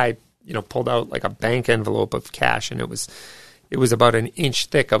 one guy, pulled out like a bank envelope of cash, and it was about an inch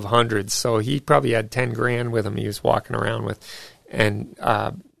thick of hundreds. So he probably had 10 grand with him he was walking around with. And,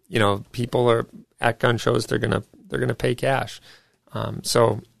 people are at gun shows, they're going to pay cash.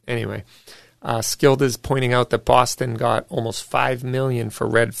 So anyway, Skilled is pointing out that Boston got almost $5 million for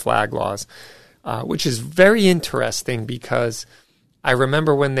red flag laws, which is very interesting because I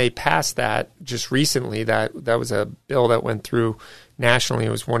remember when they passed that just recently, that was a bill that went through nationally.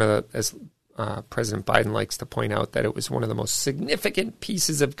 It was one of the, as President Biden likes to point out, that it was one of the most significant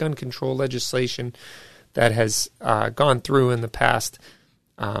pieces of gun control legislation that has gone through in the past,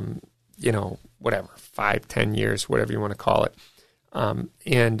 5-10 years, whatever you want to call it.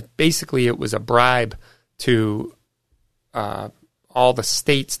 And basically it was a bribe to all the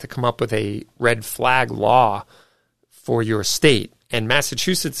states to come up with a red flag law for your state. And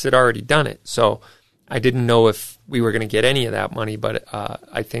Massachusetts had already done it. So I didn't know if we were going to get any of that money, but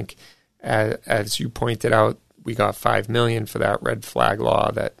I think, as you pointed out, we got $5 million for that red flag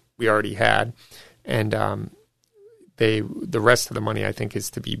law that we already had. And the rest of the money, I think, is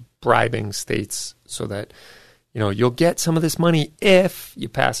to be bribing states so that, you'll get some of this money if you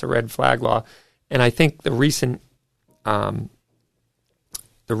pass a red flag law. And I think the recent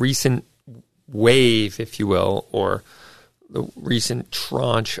wave, if you will, or the recent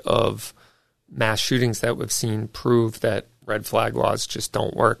tranche of mass shootings that we've seen prove that red flag laws just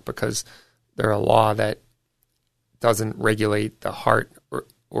don't work, because they're a law that doesn't regulate the heart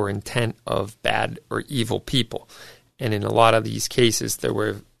or intent of bad or evil people. And in a lot of these cases, there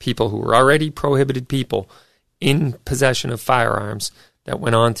were people who were already prohibited people in possession of firearms that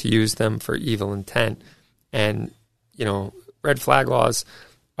went on to use them for evil intent. And, you know, red flag laws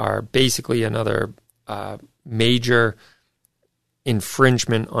are basically another major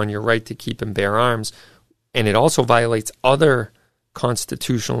infringement on your right to keep and bear arms. And it also violates other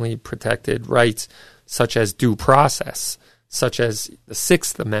constitutionally protected rights, such as due process, such as the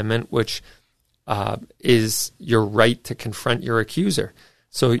Sixth Amendment, which is your right to confront your accuser.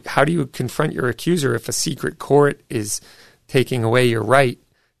 So how do you confront your accuser if a secret court is taking away your right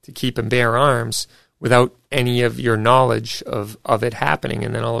to keep and bear arms without any of your knowledge of it happening?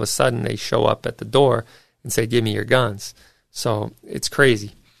 And then all of a sudden they show up at the door and say, give me your guns. So it's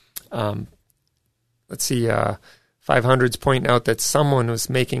crazy. Let's see, 500's pointing out that someone was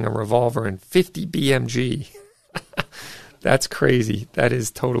making a revolver in 50 BMG. That's crazy. That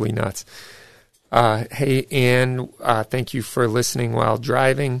is totally nuts. Hey, Ann, thank you for listening while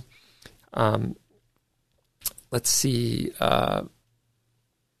driving. Let's see.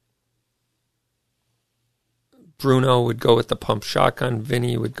 Bruno would go with the pump shotgun.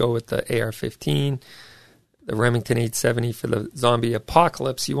 Vinny would go with the AR-15. The Remington 870 for the zombie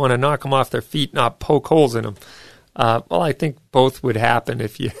apocalypse. You want to knock them off their feet, not poke holes in them. Well, I think both would happen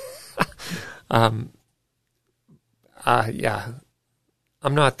if you... yeah.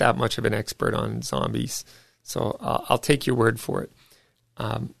 I'm not that much of an expert on zombies, so I'll take your word for it.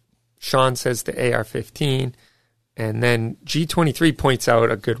 Sean says the AR-15, and then G23 points out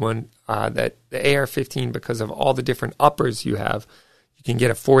a good one, that the AR-15, because of all the different uppers you have, you can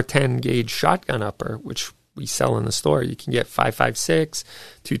get a 410 gauge shotgun upper, which we sell in the store. You can get 5.56,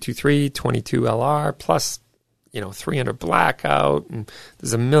 2.23, 22 LR, plus 300 blackout, and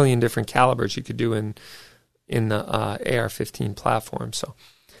there's a million different calibers you could do in the AR-15 platform. So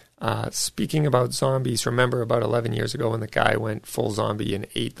speaking about zombies, remember about 11 years ago when the guy went full zombie and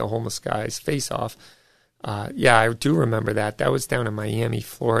ate the homeless guy's face off? Yeah, I do remember that. That was down in Miami,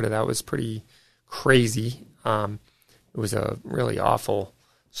 Florida. That was pretty crazy. It was a really awful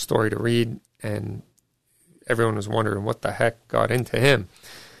story to read, and everyone was wondering what the heck got into him.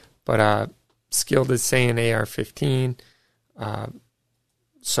 But Skilled is saying AR-15.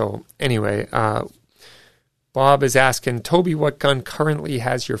 So anyway, Bob is asking, Toby, what gun currently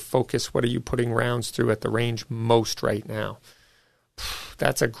has your focus? What are you putting rounds through at the range most right now?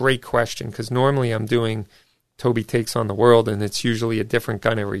 That's a great question, because normally I'm doing Toby Takes on the World, and it's usually a different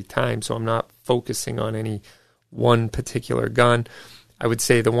gun every time, so I'm not focusing on any one particular gun. I would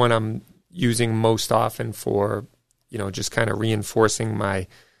say the one I'm using most often for, just kind of reinforcing my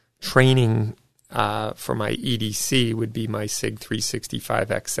training for my EDC would be my SIG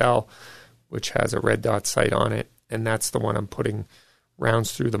 365 XL, which has a red dot sight on it, and that's the one I'm putting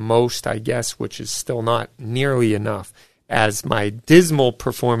rounds through the most, I guess, which is still not nearly enough, as my dismal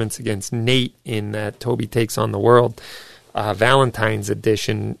performance against Nate in that Toby Takes on the World Valentine's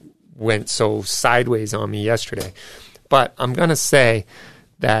edition went so sideways on me yesterday. But I'm going to say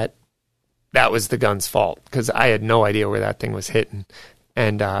that was the gun's fault, because I had no idea where that thing was hitting.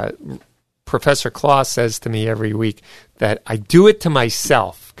 And Professor Claus says to me every week that I do it to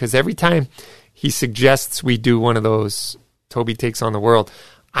myself, because every time he suggests we do one of those Toby Takes on the World,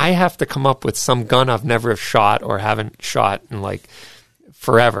 I have to come up with some gun I've never shot or haven't shot in like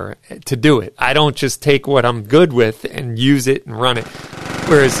forever to do it. I don't just take what I'm good with and use it and run it.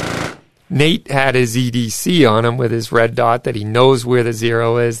 Whereas Nate had his EDC on him with his red dot that he knows where the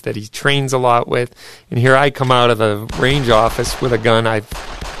zero is, that he trains a lot with. And here I come out of the range office with a gun I've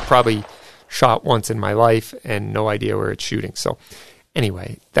probably shot once in my life and no idea where it's shooting. So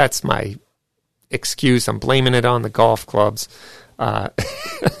anyway, that's my excuse. I'm blaming it on the golf clubs.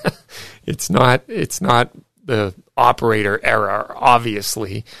 It's not the operator error,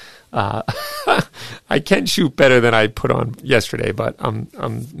 obviously. I can shoot better than I put on yesterday, but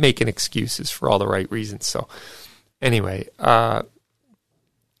I'm making excuses for all the right reasons. So anyway,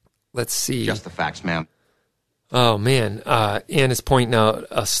 let's see. Just the facts, ma'am. Oh, man. Ann is pointing out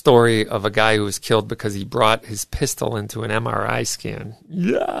a story of a guy who was killed because he brought his pistol into an MRI scan.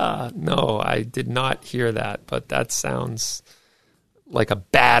 Yeah. No, I did not hear that, but that sounds like a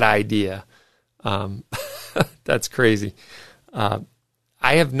bad idea. That's crazy.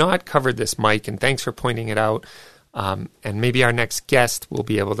 I have not covered this, Mike, and thanks for pointing it out. And maybe our next guest will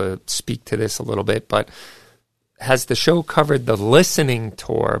be able to speak to this a little bit. But has the show covered the listening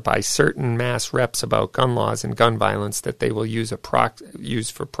tour by certain mass reps about gun laws and gun violence that they will use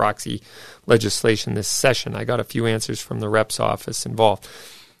for proxy legislation this session? I got a few answers from the reps office involved.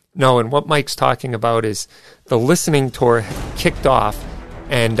 No, and what Mike's talking about is the listening tour kicked off,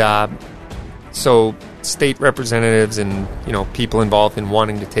 and so state representatives and people involved in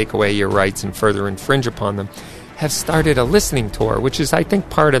wanting to take away your rights and further infringe upon them have started a listening tour, which is, I think,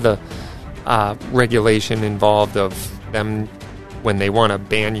 part of the regulation involved of them when they want to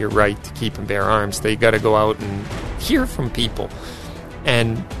ban your right to keep and bear arms. They got to go out and hear from people.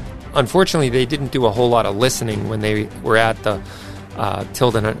 And unfortunately, they didn't do a whole lot of listening when they were at the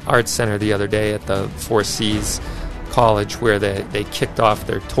Tilden Arts Center the other day at the Four Seas College where they kicked off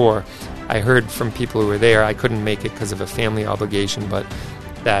their tour. I heard from people who were there, I couldn't make it because of a family obligation, but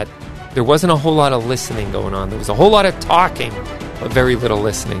that there wasn't a whole lot of listening going on. There was a whole lot of talking, but very little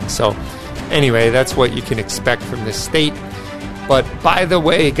listening. So anyway, that's what you can expect from this state. But by the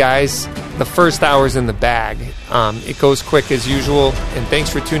way, guys, the first hour's in the bag. It goes quick as usual, and thanks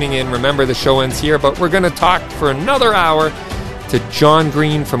for tuning in. Remember, the show ends here, but we're going to talk for another hour to John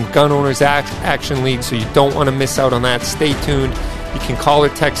Green from Gun Owners Action League, so you don't want to miss out on that. Stay tuned. You can call or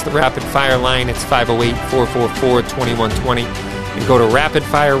text the Rapid Fire line. It's 508-444-2120. And go to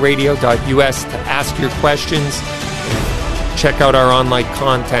rapidfireradio.us to ask your questions and check out our online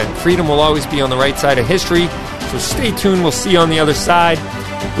content. Freedom will always be on the right side of history, so stay tuned. We'll see you on the other side.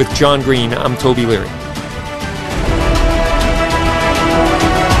 With John Green, I'm Toby Leary.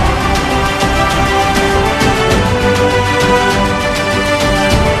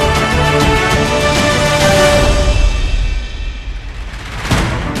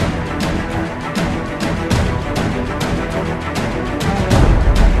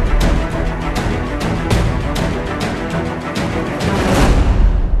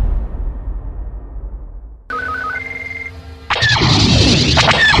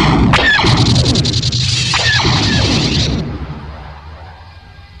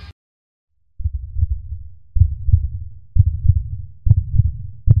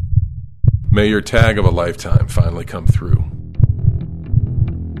 May your tag of a lifetime finally come through.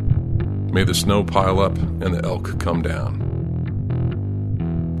 May the snow pile up and the elk come down.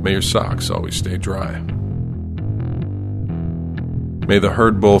 May your socks always stay dry. May the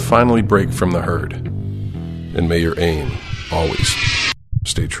herd bull finally break from the herd. And may your aim always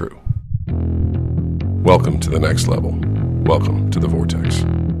stay true. Welcome to the next level. Welcome to the Vortex.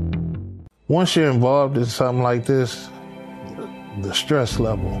 Once you're involved in something like this, the stress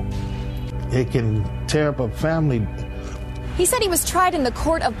level, it can tear up a family. He said he was tried in the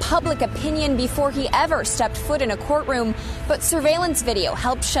court of public opinion before he ever stepped foot in a courtroom, but surveillance video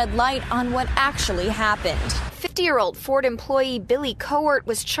helped shed light on what actually happened. 50-year-old Ford employee Billy Cohort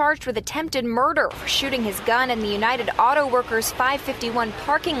was charged with attempted murder for shooting his gun in the United Auto Workers 551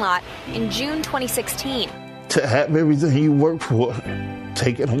 parking lot in June 2016. To have everything you work for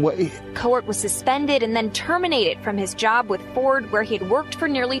taken away. Cohort was suspended and then terminated from his job with Ford, where he had worked for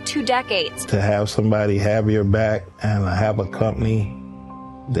nearly 2 decades. To have somebody have your back and have a company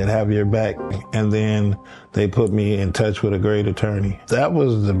that have your back, and then they put me in touch with a great attorney. That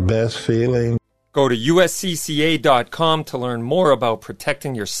was the best feeling. Go to uscca.com to learn more about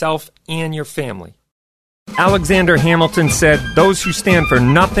protecting yourself and your family. Alexander Hamilton said, "Those who stand for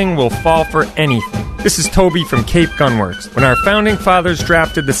nothing will fall for anything." This is Toby from Cape Gunworks. When our founding fathers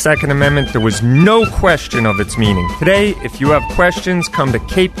drafted the Second Amendment, there was no question of its meaning. Today, if you have questions, come to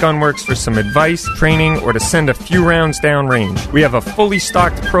Cape Gunworks for some advice, training, or to send a few rounds downrange. We have a fully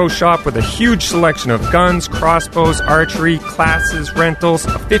stocked pro shop with a huge selection of guns, crossbows, archery, classes, rentals,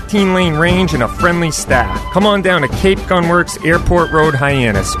 a 15-lane range, and a friendly staff. Come on down to Cape Gunworks, Airport Road,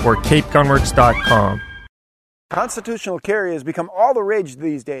 Hyannis, or capegunworks.com. Constitutional carry has become all the rage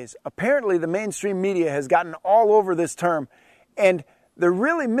these days. Apparently, the mainstream media has gotten all over this term, and they're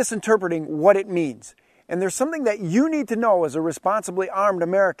really misinterpreting what it means. And there's something that you need to know as a responsibly armed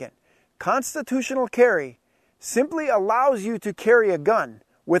American. Constitutional carry simply allows you to carry a gun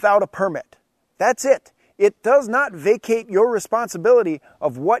without a permit. That's it. It does not vacate your responsibility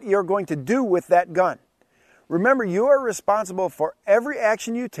of what you're going to do with that gun. Remember, you are responsible for every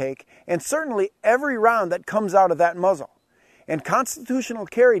action you take, and certainly every round that comes out of that muzzle. And constitutional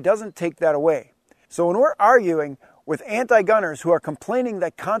carry doesn't take that away. So when we're arguing with anti-gunners who are complaining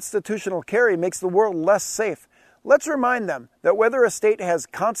that constitutional carry makes the world less safe, let's remind them that whether a state has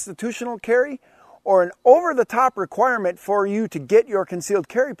constitutional carry or an over-the-top requirement for you to get your concealed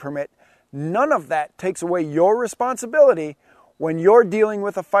carry permit, none of that takes away your responsibility when you're dealing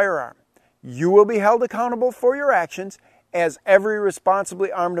with a firearm. You will be held accountable for your actions, as every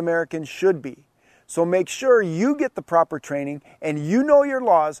responsibly armed American should be. So make sure you get the proper training and you know your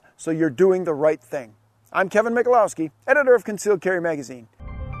laws so you're doing the right thing. I'm Kevin Michalowski, editor of Concealed Carry Magazine.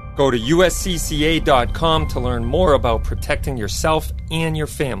 Go to uscca.com to learn more about protecting yourself and your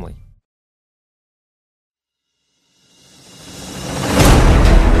family.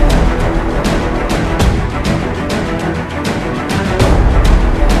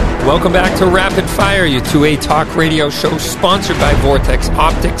 Welcome back to Rapid Fire, your 2A talk radio show sponsored by Vortex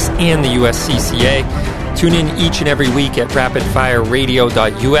Optics and the USCCA. Tune in each and every week at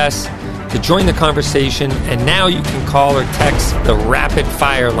rapidfireradio.us to join the conversation. And now you can call or text the Rapid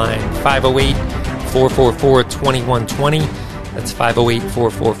Fire line, 508-444-2120. That's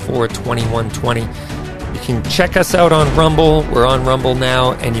 508-444-2120. You can check us out on Rumble. We're on Rumble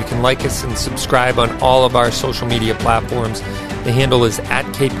now, and you can like us and subscribe on all of our social media platforms. The handle is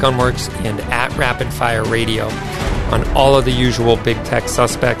at Cape Gunworks and at Rapid Fire Radio on all of the usual big tech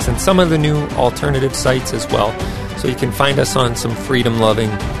suspects and some of the new alternative sites as well. So you can find us on some freedom-loving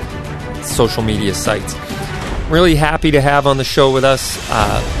social media sites. Really happy to have on the show with us,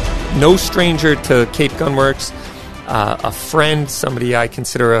 no stranger to Cape Gunworks, a friend, somebody I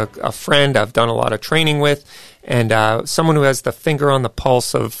consider a friend I've done a lot of training with, and someone who has the finger on the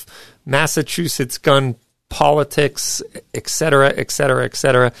pulse of Massachusetts gun politics, et cetera, et cetera, et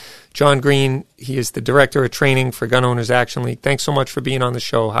cetera. John Green, he is the Director of Training for Gun Owners Action League. Thanks so much for being on the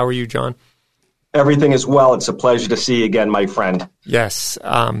show. How are you, John? Everything is well. It's a pleasure to see you again, my friend. Yes.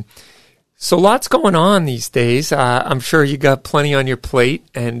 So lots going on these days. I'm sure you got plenty on your plate,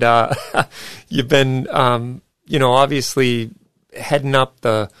 and you've been, obviously heading up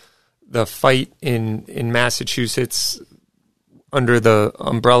the fight in Massachusetts under the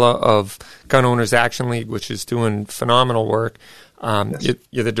umbrella of Gun Owners Action League, which is doing phenomenal work. Yes.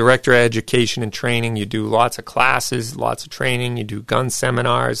 You're the Director of Education and Training. You do lots of classes, lots of training. You do gun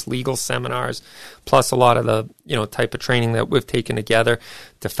seminars, legal seminars, plus a lot of the type of training that we've taken together,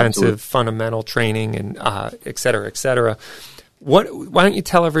 defensive fundamental training, and et cetera, et cetera. Why don't you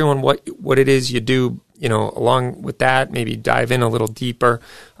tell everyone what it is you do? Along with that, maybe dive in a little deeper.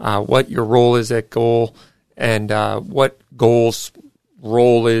 What your role is at Goal, and what Goal's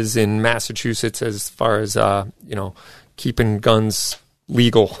role is in Massachusetts as far as keeping guns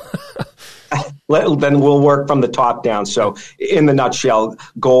legal. Then we'll work from the top down. So in the nutshell,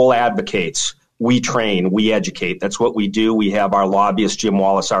 Goal advocates. We train, we educate. That's what we do. We have our lobbyist, Jim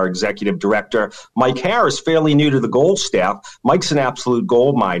Wallace, our executive director. Mike Harris, fairly new to the Goal staff. Mike's an absolute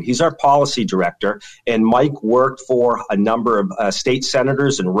gold mine. He's our policy director. And Mike worked for a number of state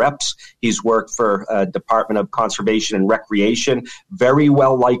senators and reps. He's worked for Department of Conservation and Recreation. Very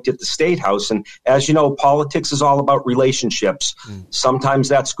well liked at the State House. And as you know, politics is all about relationships. Sometimes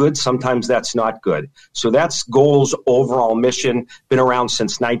that's good, sometimes that's not good. So that's Goal's overall mission. Been around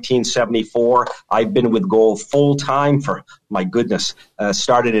since 1974. I've been with Goal full time for, my goodness,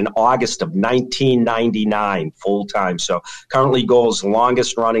 started in August of 1999, full time. So currently Goal's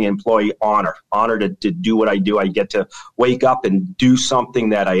longest running employee. Honored to do what I do. I get to wake up and do something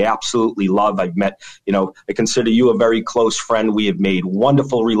that I absolutely love. I've met, I consider you a very close friend. We have made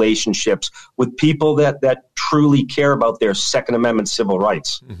wonderful relationships with people that truly care about their Second Amendment civil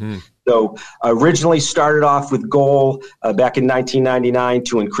rights. Mm-hmm. So originally started off with Goal back in 1999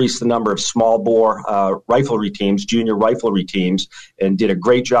 to increase the number of small bore riflery teams, junior riflery teams, and did a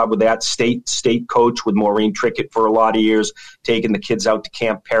great job with that. State coach with Maureen Trickett for a lot of years, taking the kids out to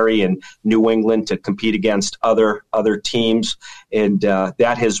Camp Perry in New England to compete against other teams. And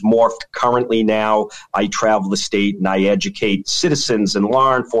that has morphed. Currently now, I travel the state and I educate citizens and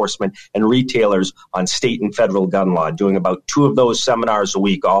law enforcement and retailers on state and federal gun law, doing about 2 of those seminars a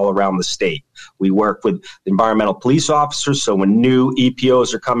week all around the state. We work with environmental police officers, so when new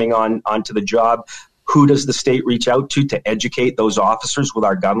EPOs are coming onto the job, who does the state reach out to educate those officers with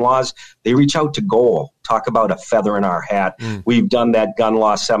our gun laws? They reach out to Goal. Talk about a feather in our hat. We've done that gun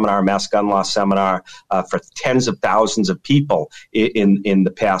law seminar, mass gun law seminar, for tens of thousands of people in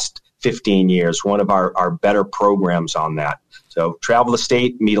the past 15 years. One of our better programs on that. So travel the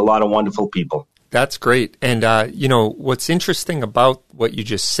state, meet a lot of wonderful people. That's great. And, what's interesting about what you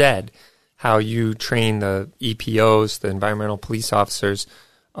just said, how you train the EPOs, the environmental police officers,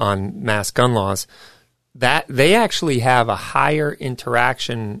 on mass gun laws, that they actually have a higher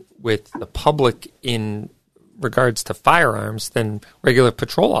interaction with the public in regards to firearms than regular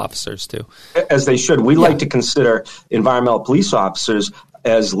patrol officers do. As they should. We like to consider environmental police officers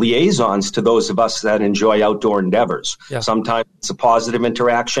as liaisons to those of us that enjoy outdoor endeavors. Yeah. Sometimes it's a positive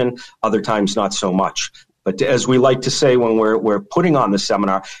interaction, other times not so much. But as we like to say when we're putting on the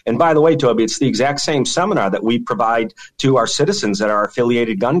seminar, and by the way, Toby, it's the exact same seminar that we provide to our citizens at our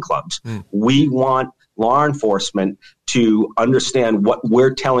affiliated gun clubs. We want law enforcement to understand what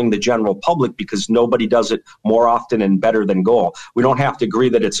we're telling the general public, because nobody does it more often and better than Goal. We don't have to agree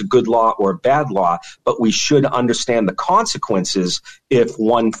that it's a good law or a bad law, but we should understand the consequences if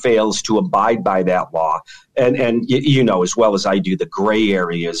one fails to abide by that law. And you know as well as I do, the gray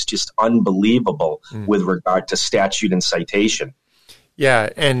area is just unbelievable with regard to statute and citation. Yeah,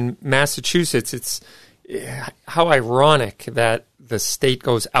 and Massachusetts, it's how ironic that the state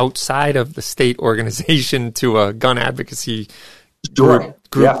goes outside of the state organization to a gun advocacy group.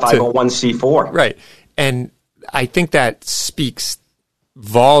 Yeah, 501c4. Right. And I think that speaks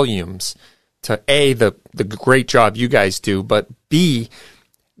volumes to A, the great job you guys do, but B,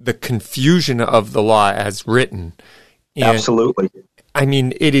 the confusion of the law as written. And, absolutely. I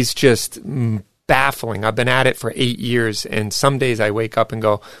mean, it is just baffling. I've been at it for 8 years, and some days I wake up and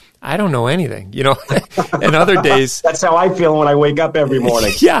go, I don't know anything, you know, and other days. That's how I feel when I wake up every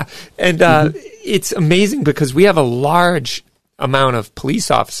morning. Yeah. And it's amazing because we have a large amount of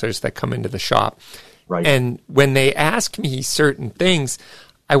police officers that come into the shop. Right. And when they ask me certain things,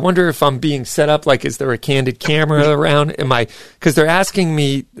 I wonder if I'm being set up. Like, is there a candid camera around? Because they're asking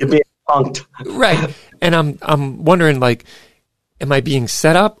me. You're being punked. Right. And I'm wondering, like, am I being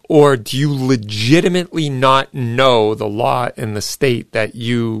set up, or do you legitimately not know the law in the state that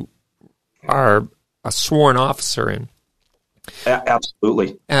you are a sworn officer in?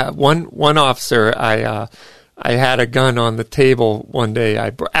 Absolutely. One officer, I had a gun on the table one day. I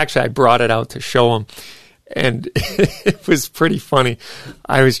brought it out to show him, and it was pretty funny.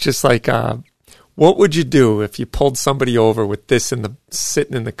 I was just like, what would you do if you pulled somebody over with this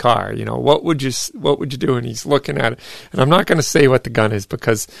sitting in the car? You know, what would you do? And he's looking at it, and I'm not going to say what the gun is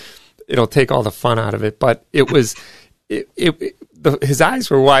because it'll take all the fun out of it. But it was, his eyes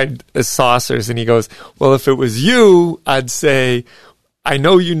were wide as saucers, and he goes, "Well, if it was you, I'd say, I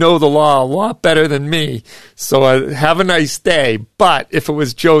know you know the law a lot better than me, so have a nice day. But if it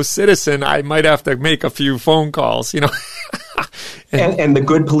was Joe Citizen, I might have to make a few phone calls, you know." And the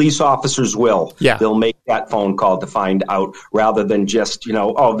good police officers will. Yeah. They'll make that phone call to find out rather than just,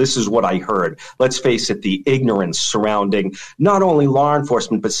 oh, this is what I heard. Let's face it, the ignorance surrounding not only law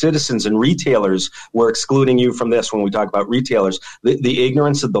enforcement, but citizens and retailers. We're excluding you from this when we talk about retailers. The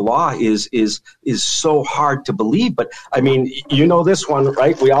ignorance of the law is so hard to believe. But, I mean, you know this one,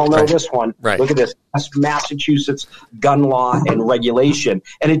 right? We all know this one. Right. Look at this. Massachusetts gun law and regulation.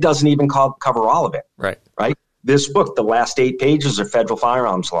 And it doesn't even cover all of it. Right. Right? This book, the last 8 pages are federal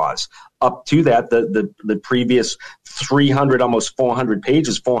firearms laws. Up to that, the previous 300, almost 400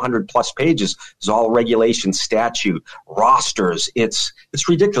 pages, 400 plus pages is all regulation, statute, rosters. It's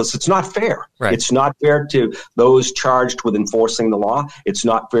ridiculous. It's not fair. Right. It's not fair to those charged with enforcing the law. It's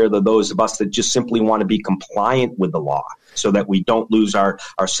not fair to those of us that just simply want to be compliant with the law so that we don't lose our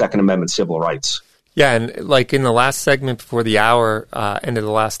Second Amendment civil rights. Yeah, and like in the last segment before the end of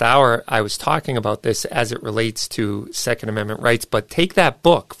the last hour, I was talking about this as it relates to Second Amendment rights. But take that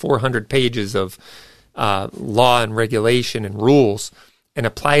book, 400 pages of law and regulation and rules, and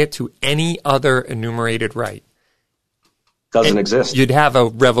apply it to any other enumerated right. Doesn't exist. You'd have a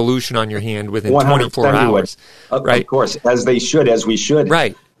revolution on your hand within 24 hours. Right? Of course, as we should.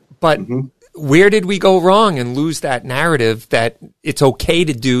 Right. But where did we go wrong and lose that narrative that it's okay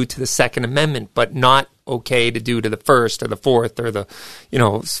to do to the Second Amendment, but not okay to do to the First or the Fourth or the,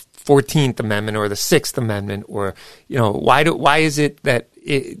 14th Amendment or the Sixth Amendment? Or, why is it that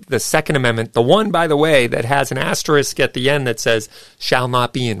the Second Amendment, the one, by the way, that has an asterisk at the end that says shall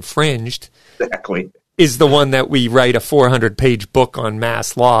not be infringed, exactly, is the one that we write a 400-page book on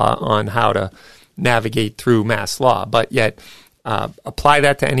mass law on how to navigate through mass law, but yet apply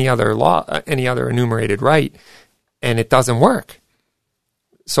that to any other law, any other enumerated right, and it doesn't work.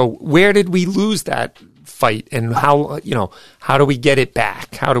 So where did we lose that fight, and how do we get it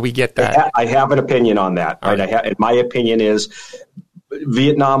back? How do we get that? I have an opinion on that. Right? And my opinion is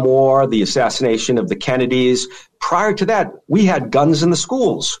Vietnam War, the assassination of the Kennedys. Prior to that, we had guns in the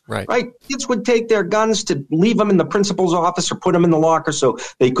schools, right? Kids would take their guns to leave them in the principal's office or put them in the locker so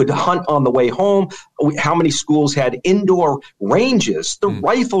they could hunt on the way home. How many schools had indoor ranges, the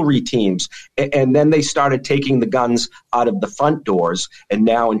riflery teams? And then they started taking the guns out of the front doors. And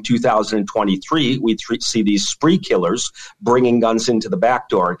now in 2023, we see these spree killers bringing guns into the back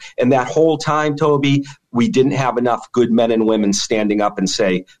door. And that whole time, Toby, we didn't have enough good men and women standing up and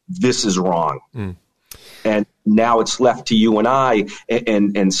say, this is wrong. And now it's left to you and I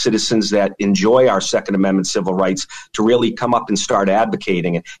and citizens that enjoy our Second Amendment civil rights to really come up and start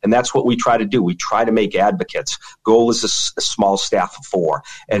advocating. And that's what we try to do. We try to make advocates. Goal is a small staff of 4,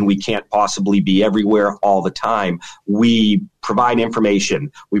 and we can't possibly be everywhere all the time. We provide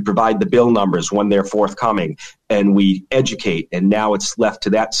information. We provide the bill numbers when they're forthcoming, and we educate. And now it's left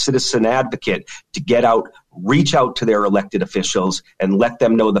to that citizen advocate to get out, reach out to their elected officials and let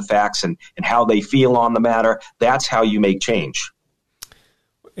them know the facts and how they feel on the matter. That's how you make change.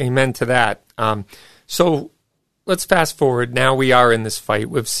 Amen to that. So let's fast forward. Now we are in this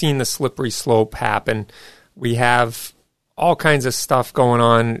fight. We've seen the slippery slope happen. We have all kinds of stuff going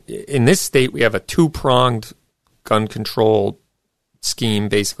on. In this state, we have a 2-pronged gun control scheme,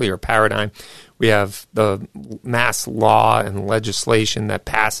 basically, or paradigm. We have the mass law and legislation that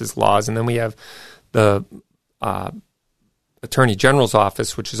passes laws, and then we have the Attorney General's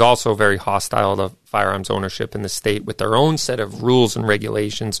office, which is also very hostile to firearms ownership in the state, with their own set of rules and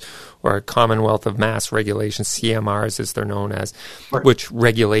regulations, or Commonwealth of Mass Regulations, CMRs as they're known as, which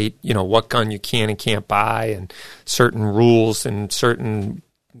regulate, what gun you can and can't buy, and certain rules and certain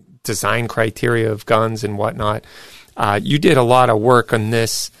design criteria of guns and whatnot. You did a lot of work on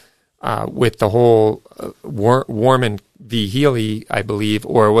this with the whole Warman v. Healy, I believe,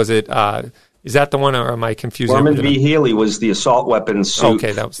 or was it... is that the one, or am I confusing? Warman v. Healy was the assault weapons suit.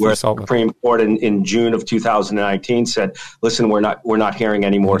 Okay, that was the where assault the Supreme Court in June of 2019 said, "Listen, we're not hearing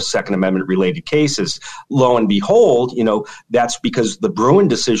any more Second Amendment related cases." Lo and behold, that's because the Bruen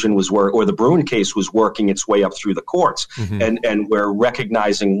decision the Bruen case was working its way up through the courts, and we're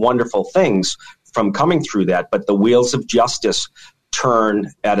recognizing wonderful things from coming through that. But the wheels of justice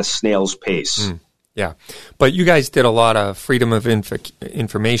turn at a snail's pace. Yeah, but you guys did a lot of Freedom of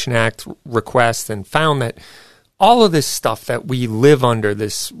Information Act requests and found that all of this stuff that we live under,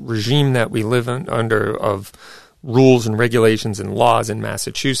 this regime that we live under of rules and regulations and laws in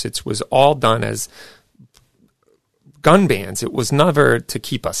Massachusetts, was all done as gun bans. It was never to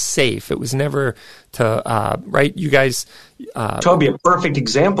keep us safe. It was never to, right? You guys... Toby, a perfect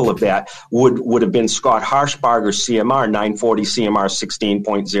example of that would have been Scott Harshbarger's CMR, 940 CMR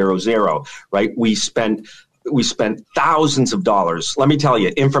 16.00, right? We spent thousands of dollars. Let me tell you,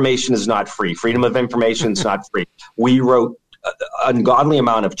 information is not free. Freedom of information is not free. We wrote ungodly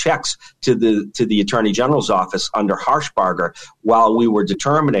amount of checks to the Attorney General's office under Harshbarger while we were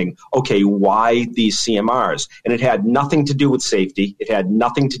determining, okay, why these CMRs? And it had nothing to do with safety. It had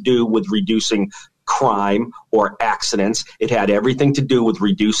nothing to do with reducing crime or accidents. It had everything to do with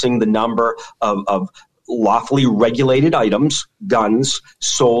reducing the number of lawfully regulated items, guns,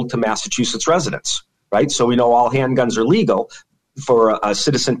 sold to Massachusetts residents, right? So we know all handguns are legal for a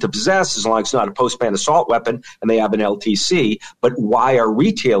citizen to possess as long as it's not a post-ban assault weapon and they have an LTC. But why are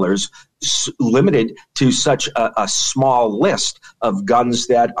retailers limited to such a small list of guns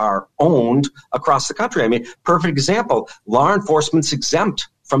that are owned across the country? I mean, perfect example, law enforcement's exempt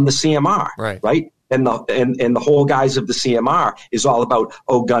from the CMR, right? And the whole guise of the CMR is all about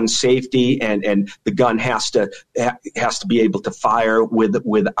gun safety, and the gun has to be able to fire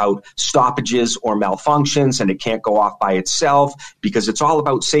without stoppages or malfunctions, and it can't go off by itself because it's all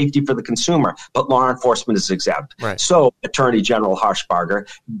about safety for the consumer. But law enforcement is exempt. Right. So, Attorney General Harshbarger,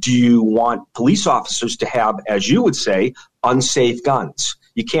 do you want police officers to have, as you would say, unsafe guns?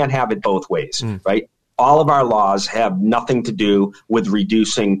 You can't have it both ways, right? All of our laws have nothing to do with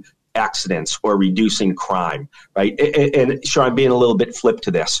reducing accidents or reducing crime, right? And sure, I'm being a little bit flip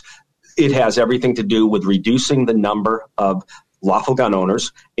to this. It has everything to do with reducing the number of lawful gun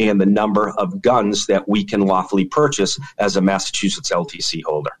owners and the number of guns that we can lawfully purchase as a Massachusetts LTC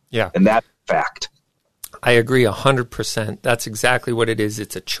holder. Yeah. And that's fact. I agree 100%. That's exactly what it is.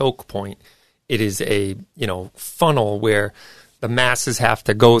 It's a choke point. It is a, funnel where the masses have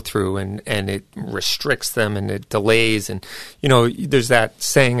to go through, and it restricts them and it delays. And, there's that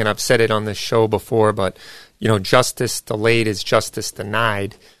saying, and I've said it on this show before, but, justice delayed is justice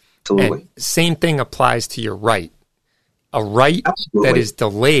denied. Absolutely. And same thing applies to your right. A right Absolutely. that is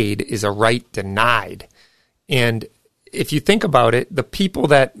delayed is a right denied. And if you think about it, the people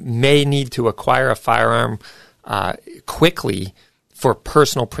that may need to acquire a firearm quickly for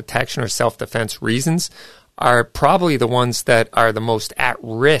personal protection or self-defense reasons are probably the ones that are the most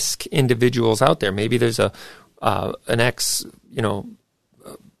at-risk individuals out there. Maybe there's an ex,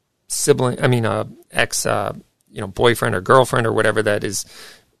 sibling. I mean, ex, boyfriend or girlfriend or whatever that is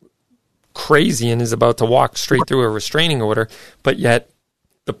crazy and is about to walk straight through a restraining order. But yet,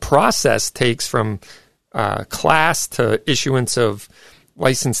 the process takes from class to issuance of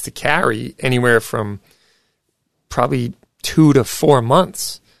license to carry anywhere from probably 2 to 4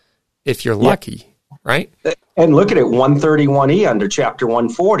 months, if you're lucky. right? And look at it, 131E under Chapter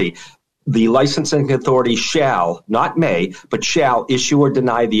 140. The licensing authority shall, not may, but shall issue or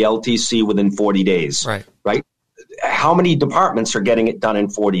deny the LTC within 40 days. Right? How many departments are getting it done in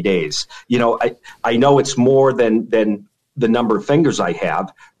 40 days? I know it's more than the number of fingers I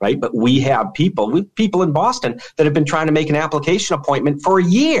have, right? But we have people in Boston that have been trying to make an application appointment for a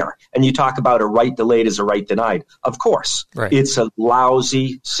year. And you talk about a right delayed is a right denied. Of course, It's a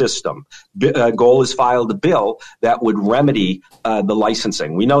lousy system. Goal has filed a bill that would remedy the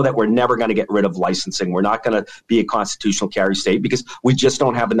licensing. We know that we're never going to get rid of licensing. We're not going to be a constitutional carry state because we just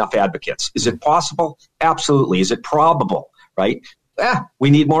don't have enough advocates. Is it possible? Absolutely. Is it probable? Right? We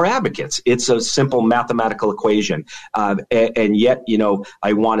need more advocates. It's a simple mathematical equation. And yet,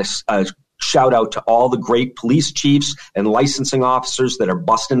 I want to shout out to all the great police chiefs and licensing officers that are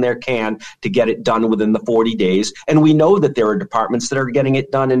busting their can to get it done within the 40 days. And we know that there are departments that are getting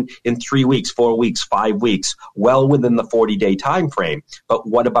it done in 3 weeks, 4 weeks, 5 weeks, well within the 40-day time frame. But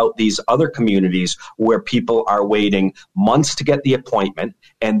what about these other communities where people are waiting months to get the appointment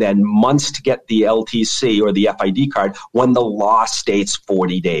and then months to get the LTC or the FID card when the law states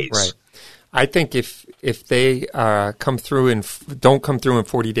 40 days? Right. I think if they come through and don't come through in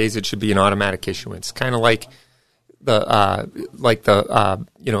 40 days, it should be an automatic issuance, kind of like the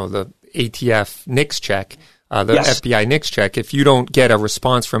ATF NICS check, FBI NICS check. If you don't get a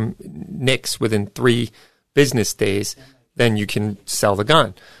response from NICS within 3 business days, then you can sell the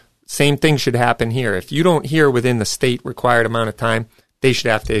gun. Same thing should happen here. If you don't hear within the state required amount of time, they should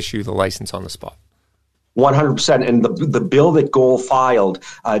have to issue the license on the spot. 100%. And the bill that Goal filed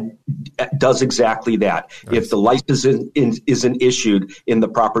does exactly that. Nice. If the license isn't issued in the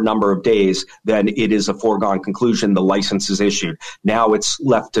proper number of days, then it is a foregone conclusion the license is issued. Now it's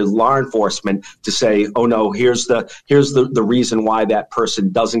left to law enforcement to say, oh no, here's the reason why that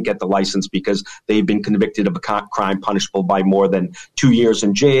person doesn't get the license, because they've been convicted of a crime punishable by more than 2 years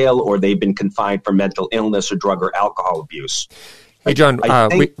in jail, or they've been confined for mental illness or drug or alcohol abuse. Hey, John,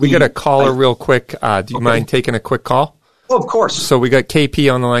 we got a caller real quick. Do you mind taking a quick call? Oh, of course. So we got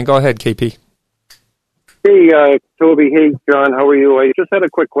KP on the line. Go ahead, KP. Hey, Toby. Hey, John. How are you? I just had a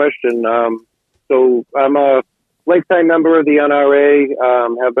quick question. So I'm a lifetime member of the NRA,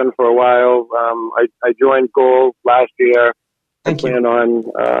 have been for a while. I joined Goal last year. Thank you.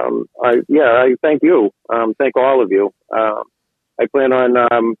 I thank you. Thank all of you. I plan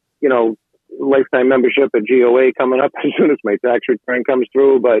on, lifetime membership at GOA coming up as soon as my tax return comes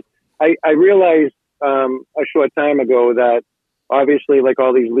through. But I realized a short time ago that obviously, like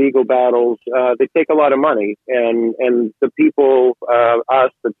all these legal battles, they take a lot of money, and the people,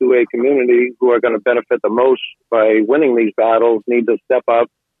 us, the 2A community, who are going to benefit the most by winning these battles, need to step up,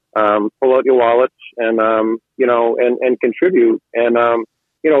 pull out your wallets, and contribute. And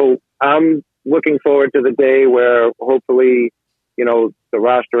I'm looking forward to the day where hopefully, the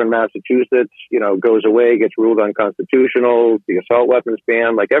roster in Massachusetts, goes away, gets ruled unconstitutional, the assault weapons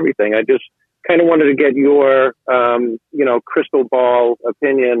ban, like everything. I just kind of wanted to get your, crystal ball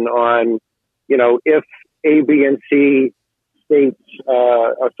opinion on, if A, B, and C states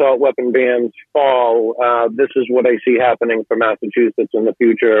assault weapon bans fall, this is what I see happening for Massachusetts in the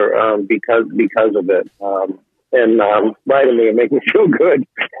future because of it. Lie to me and make me feel good.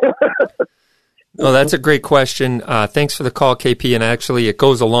 Well, that's a great question. Thanks for the call, KP. And actually, it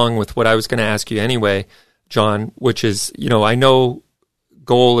goes along with what I was going to ask you anyway, John, which is, I know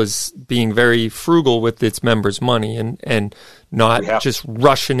Goal is being very frugal with its members' money and not just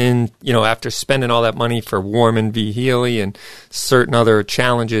rushing in, after spending all that money for Warman v. Healy and certain other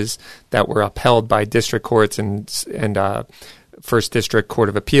challenges that were upheld by district courts and First District Court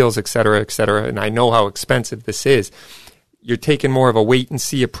of Appeals, et cetera, et cetera. And I know how expensive this is. You're taking more of a wait and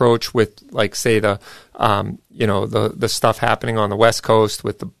see approach with, like, say, the stuff happening on the West Coast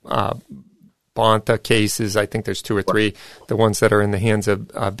with the Bonta cases. I think there's 2 or 3, the ones that are in the hands of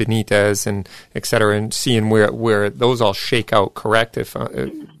Benitez and et cetera, and seeing where those all shake out. Correct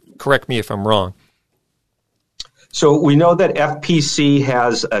me if I'm wrong. So we know that FPC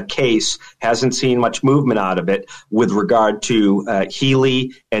has a case, hasn't seen much movement out of it with regard to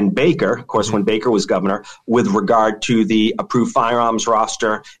Healy and Baker, of course, when Baker was governor, with regard to the approved firearms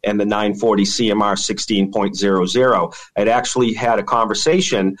roster and the 940 CMR 16.00. I'd actually had a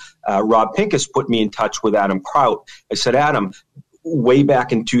conversation. Rob Pincus put me in touch with Adam Kraut. I said, Adam, way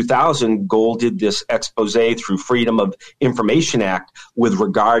back in 2000, Goal did this expose through Freedom of Information Act with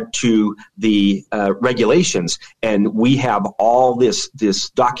regard to the regulations. And we have all this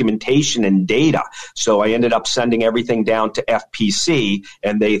documentation and data. So I ended up sending everything down to FPC,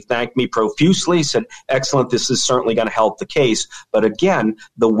 and they thanked me profusely, said, excellent, this is certainly going to help the case. But again,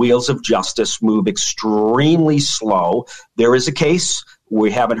 the wheels of justice move extremely slow. There is a case. We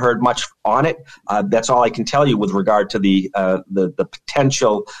haven't heard much on it. That's all I can tell you with regard to the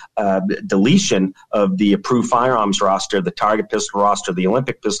potential deletion of the approved firearms roster, the target pistol roster, the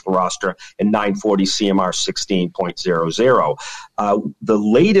Olympic pistol roster, and 940 CMR 16.00.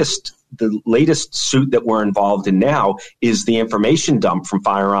 The latest suit that we're involved in now is the information dump from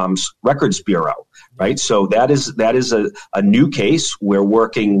Firearms Records Bureau, right? So that is a new case. We're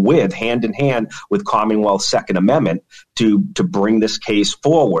working hand in hand with Commonwealth Second Amendment to bring this case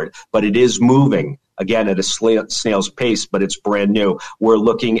forward, but it is moving. Again, at a snail's pace, but it's brand new. We're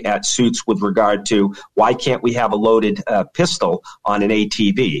looking at suits with regard to why can't we have a loaded pistol on an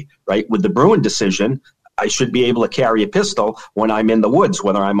ATV, right? With the Bruen decision, I should be able to carry a pistol when I'm in the woods,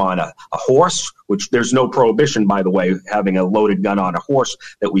 whether I'm on a horse, which there's no prohibition, by the way, having a loaded gun on a horse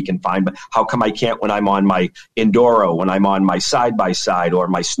that we can find. But how come I can't when I'm on my Enduro, when I'm on my side-by-side or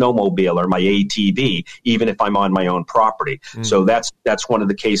my snowmobile or my ATV, even if I'm on my own property? So that's one of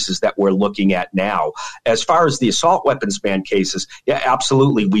the cases that we're looking at now. As far as the assault weapons ban cases, yeah,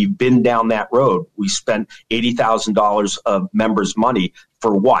 absolutely. We've been down that road. We spent $80,000 of members' money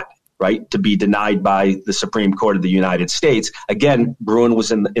for what? Right, to be denied by the Supreme Court of the United States. Again, Bruen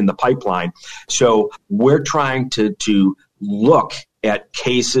was in the pipeline. So we're trying to look at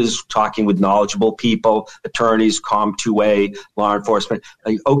cases, talking with knowledgeable people, attorneys, COM2A, law enforcement.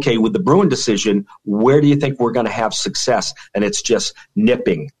 Okay, with the Bruen decision, where do you think we're going to have success? And it's just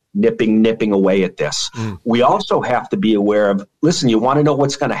nipping away at this. We also have to be aware of, listen, you want to know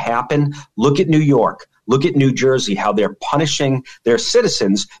what's going to happen? Look at New York. Look at New Jersey, how they're punishing their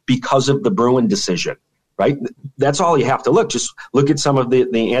citizens because of the Bruen decision, right? That's all you have to look. Just look at some of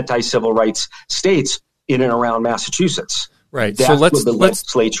the anti-civil rights states in and around Massachusetts. Right. That's where the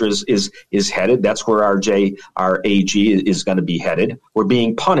legislature is headed. That's where our AG is going to be headed. We're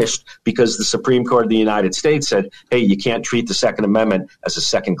being punished because the Supreme Court of the United States said, hey, you can't treat the Second Amendment as a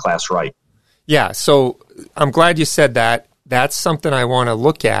second-class right. Yeah, so I'm glad you said that. That's something I want to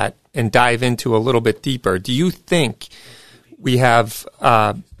look at and dive into a little bit deeper. Do you think we have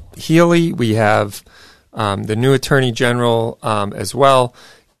Healey, we have the new Attorney General as well,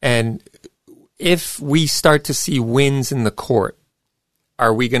 and if we start to see wins in the court,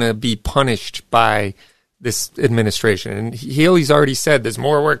 are we going to be punished by this administration? And Healey's already said there's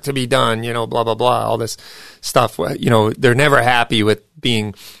more work to be done, blah, blah, blah, all this stuff. They're never happy with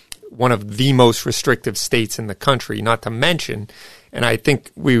being one of the most restrictive states in the country, not to mention, and I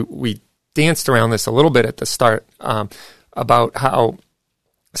think we danced around this a little bit at the start about how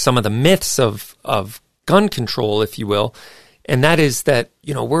some of the myths of gun control, if you will, and that is that,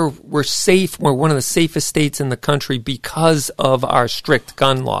 we're safe. We're one of the safest states in the country because of our strict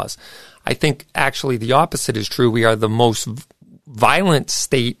gun laws. I think actually the opposite is true. We are the most violent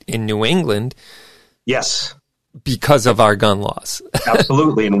state in New England. Yes. Because of our gun laws.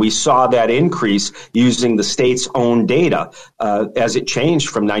 Absolutely. And we saw that increase using the state's own data as it changed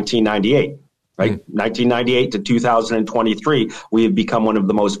from 1998. Right? 1998 to 2023, we have become one of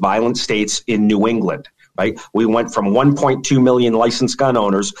the most violent states in New England. Right? We went from 1.2 million licensed gun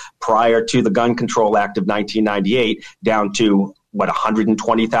owners prior to the Gun Control Act of 1998 down to,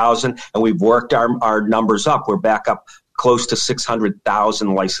 120,000? And we've worked our numbers up. We're back up close to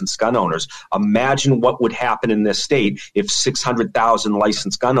 600,000 licensed gun owners. Imagine what would happen in this state if 600,000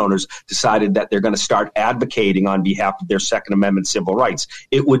 licensed gun owners decided that they're going to start advocating on behalf of their Second Amendment civil rights.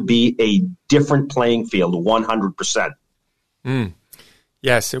 It would be a different playing field, 100%.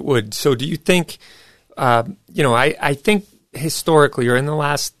 Yes, it would. So do you think, I think historically, or in the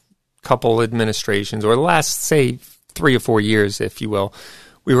last couple administrations, or the last, say, 3 or 4 years, if you will,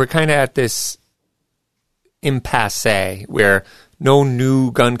 we were kind of at this impasse where no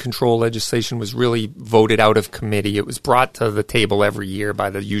new gun control legislation was really voted out of committee. It was brought to the table every year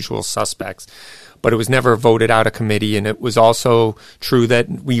by the usual suspects, but it was never voted out of committee. And it was also true that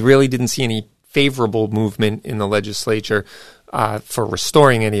we really didn't see any favorable movement in the legislature for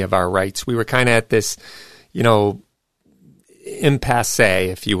restoring any of our rights. We were kind of at this, impasse,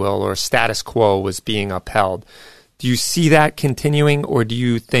 if you will, or status quo was being upheld. Do you see that continuing, or do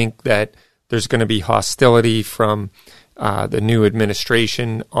you think that there's going to be hostility from the new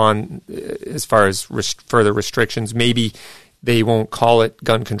administration on as far as further restrictions, maybe they won't call it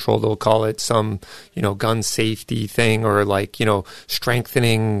gun control. They'll call it some, gun safety thing, or like,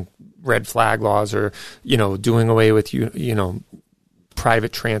 strengthening red flag laws, or, doing away with,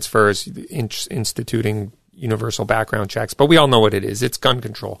 private transfers, instituting universal background checks. But we all know what it is. It's gun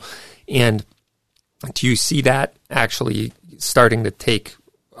control. And do you see that actually starting to take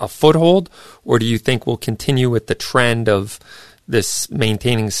a foothold, or do you think we'll continue with the trend of this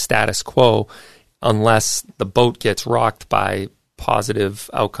maintaining status quo unless the boat gets rocked by positive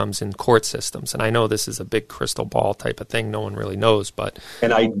outcomes in court systems? And I know this is a big crystal ball type of thing. No one really knows, but...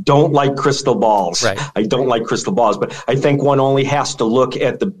 And I don't like crystal balls. Right. I don't like crystal balls, but I think one only has to look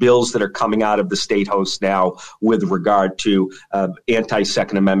at the bills that are coming out of the State House now with regard to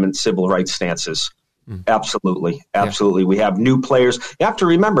anti-Second Amendment civil rights stances. Absolutely. Absolutely. Yeah. We have new players. You have to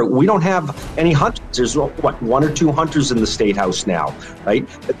remember, we don't have any hunters. There's, one or two hunters in the State House now, right?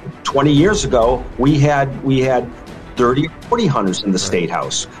 20 years ago, we had 30 or 40 hunters in the State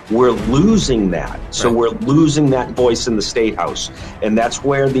House. We're losing that. So we're losing that voice in the State House. And that's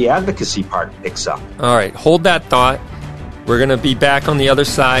where the advocacy part picks up. All right. Hold that thought. We're going to be back on the other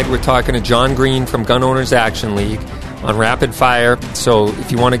side. We're talking to John Green from Gun Owners Action League on Rapid Fire. So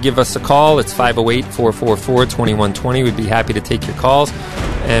if you want to give us a call, it's 508-444-2120. We'd be happy to take your calls.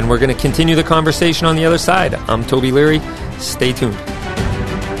 And we're going to continue the conversation on the other side. I'm Toby Leary. Stay tuned.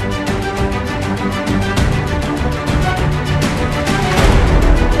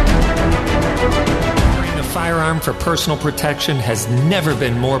 Carrying a firearm for personal protection has never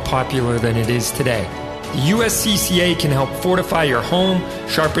been more popular than it is today. The USCCA can help fortify your home,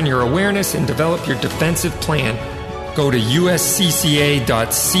 sharpen your awareness, and develop your defensive plan. Go to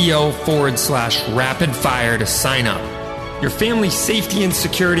uscca.co/rapid-fire to sign up. Your family's safety and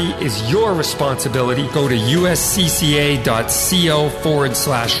security is your responsibility. Go to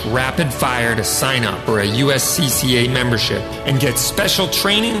uscca.co/rapid-fire to sign up for a USCCA membership and get special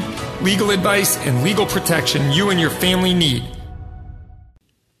training, legal advice, and legal protection you and your family need.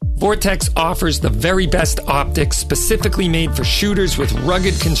 Vortex offers the very best optics specifically made for shooters with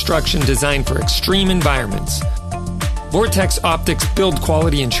rugged construction designed for extreme environments. Vortex Optics build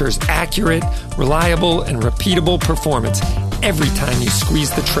quality ensures accurate, reliable, and repeatable performance every time you squeeze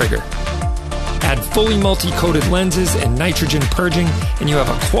the trigger. Add fully multi-coated lenses and nitrogen purging, and you have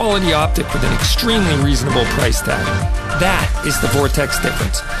a quality optic with an extremely reasonable price tag. That is the Vortex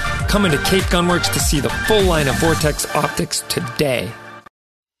difference. Come into Cape Gunworks to see the full line of Vortex Optics today.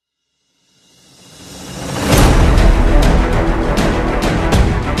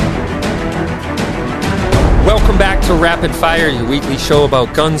 Welcome back to Rapid Fire, your weekly show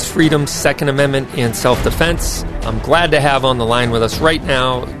about guns, freedom, Second Amendment, and self-defense. I'm glad to have on the line with us right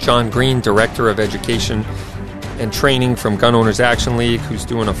now John Green, Director of Education and Training from Gun Owners Action League, who's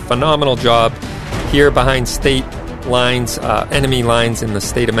doing a phenomenal job here behind state lines, enemy lines in the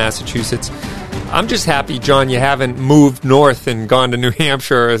state of Massachusetts. I'm just happy, John, you haven't moved north and gone to New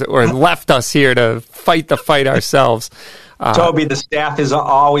Hampshire or left us here to fight the fight ourselves. Toby, the staff has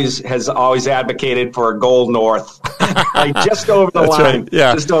always advocated for a goal north, like just over the line. Right.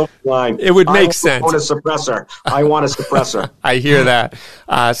 Yeah. Just over the line. It would make sense. I want a suppressor. I hear that.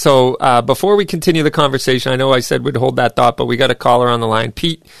 So before we continue the conversation, I know I said we'd hold that thought, but we got a caller on the line.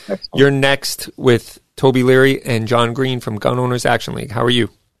 Pete, excellent. You're next with Toby Leary and John Green from Gun Owners Action League. How are you?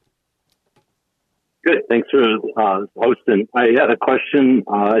 Good. Thanks for hosting. I had a question.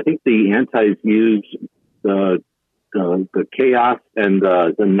 I think the antis use the chaos and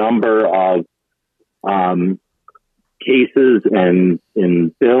the number of cases and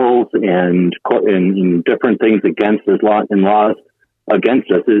in bills and in different things against us, laws against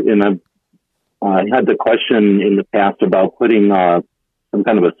us. And I had the question in the past about putting some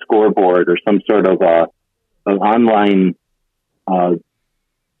kind of a scoreboard or some sort of an online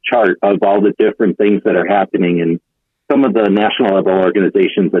chart of all the different things that are happening. And some of the national level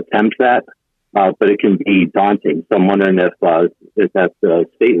organizations attempt that. But it can be daunting. So I'm wondering if at the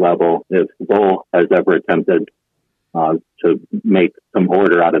state level, if Lowell has ever attempted to make some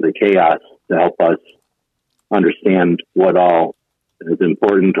order out of the chaos to help us understand what all is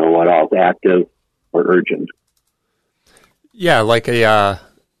important or what all is active or urgent. Yeah, like a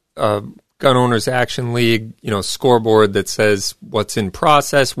Gun Owners Action League, scoreboard that says what's in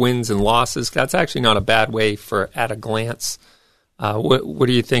process, wins and losses. That's actually not a bad way for at a glance. What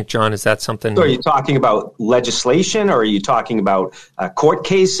do you think, John? Is that something? So are you talking about legislation, or are you talking about court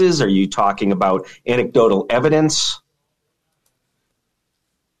cases? Are you talking about anecdotal evidence?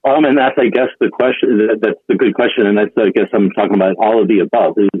 And that's, I guess, the question. That's the good question, and that's, I guess, I'm talking about all of the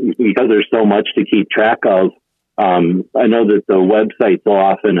above because there's so much to keep track of. I know that the websites will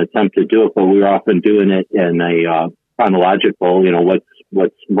often attempt to do it, but we're often doing it in a chronological,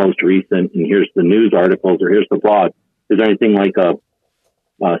 what's most recent, and here's the news articles, or here's the blog. Is there anything like a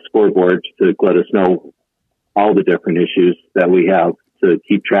scoreboard to let us know all the different issues that we have to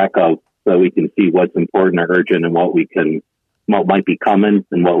keep track of, so that we can see what's important or urgent, and what might be coming,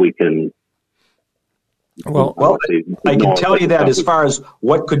 and what we can. Well, I can tell you that as far as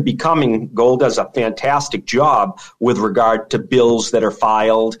what could be coming, Goal does a fantastic job with regard to bills that are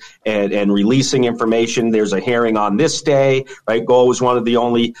filed and releasing information. There's a hearing on this day, right? Goal was one of the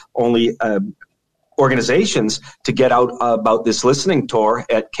only organizations to get out about this listening tour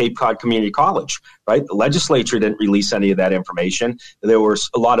at Cape Cod Community College, right? The legislature didn't release any of that information. There were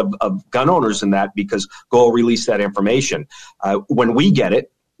a lot of gun owners in that because Goal released that information. When we get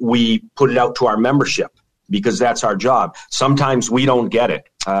it, we put it out to our membership, because that's our job. Sometimes we don't get it.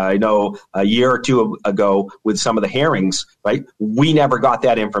 I know a year or two ago with some of the hearings, right, we never got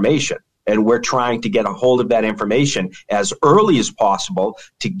that information. And we're trying to get a hold of that information as early as possible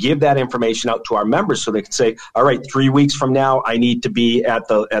to give that information out to our members, so they can say, all right, 3 weeks from now, I need to be at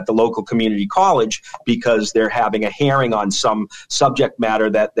the local community college because they're having a hearing on some subject matter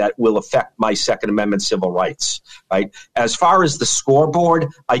that will affect my Second Amendment civil rights, right? As far as the scoreboard,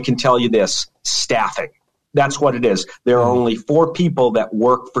 I can tell you this: staffing. That's what it is. There are only 4 people that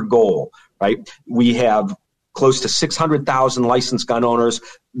work for Goal, right? We have close to 600,000 licensed gun owners.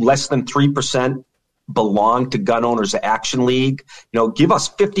 Less than 3% belong to Gun Owners Action League. Give us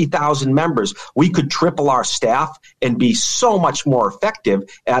 50,000 members. We could triple our staff and be so much more effective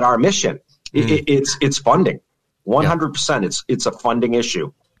at our mission. It's funding. 100%. It's a funding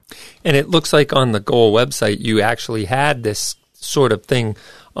issue. And it looks like on the Goal website, you actually had this sort of thing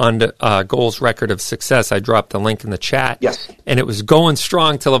on Goal's record of success. I dropped the link in the chat. Yes. And it was going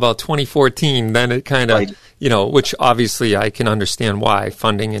strong till about 2014. Then it kind of, right. Which obviously I can understand why,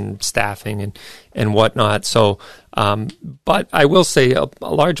 funding and staffing and whatnot. So, but I will say a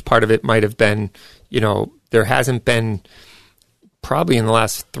large part of it might have been, there hasn't been, probably in the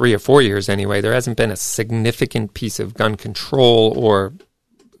last 3 or 4 years anyway, there hasn't been a significant piece of gun control or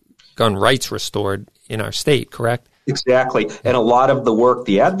gun rights restored in our state, correct? Exactly. And a lot of the work,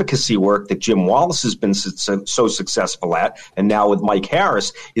 the advocacy work that Jim Wallace has been so successful at, and now with Mike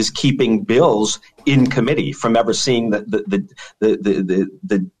Harris, is keeping bills in committee from ever seeing the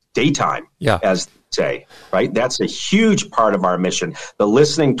daytime, as they say, right? That's a huge part of our mission. The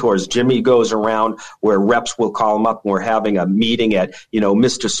listening tours, Jimmy goes around where reps will call him up and we're having a meeting at,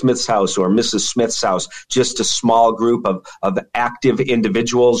 Mr. Smith's house or Mrs. Smith's house, just a small group of active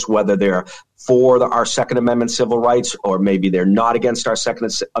individuals, whether they're for our Second Amendment civil rights, or maybe they're not against our Second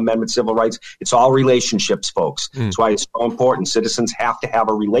Amendment civil rights. It's all relationships, folks. That's why it's so important. Citizens have to have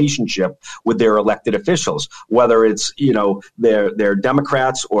a relationship with their elected officials, whether it's, they're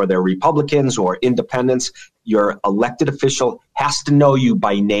Democrats or they're Republicans or independents. Your elected official has to know you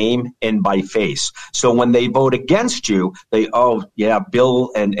by name and by face. So when they vote against you,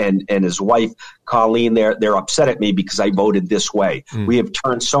 Bill and his wife, Colleen, they're upset at me because I voted this way. We have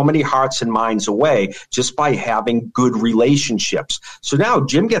turned so many hearts and minds away just by having good relationships. So now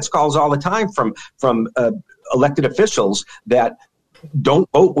Jim gets calls all the time from elected officials that don't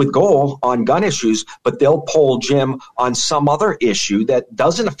vote with Goal on gun issues, but they'll poll Jim on some other issue that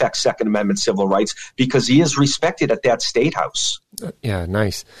doesn't affect Second Amendment civil rights because he is respected at that state house. Yeah,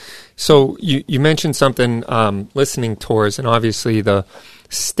 nice. So you mentioned something, listening tours, and obviously the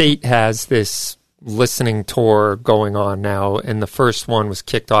state has this listening tour going on now, and the first one was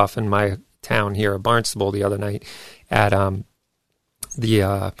kicked off in my town here at Barnstable the other night at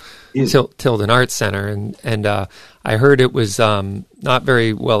the Tilden Arts Center, and I heard it was not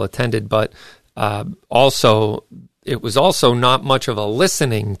very well attended, but also it was also not much of a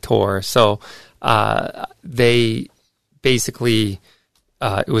listening tour. So they basically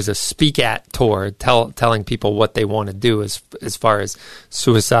it was a speak at tour, telling people what they want to do as far as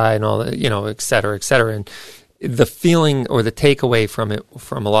suicide and all that, et cetera, et cetera. And the feeling or the takeaway from it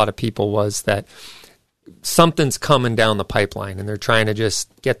from a lot of people was that something's coming down the pipeline and they're trying to just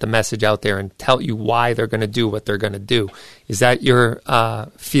get the message out there and tell you why they're going to do what they're going to do. Is that your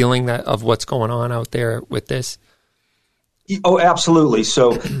feeling of what's going on out there with this? Oh, absolutely.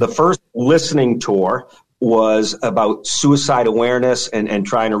 So the first listening tour was about suicide awareness and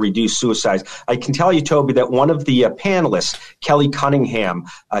trying to reduce suicides. I can tell you, Toby, that one of the panelists, Kelly Cunningham,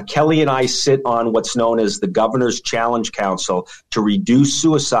 Kelly and I sit on what's known as the Governor's Challenge Council to reduce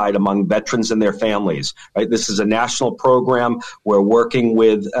suicide among veterans and their families. Right? This is a national program. We're working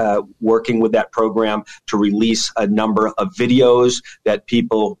with that program to release a number of videos that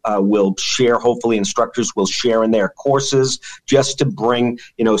people will share. Hopefully, instructors will share in their courses, just to bring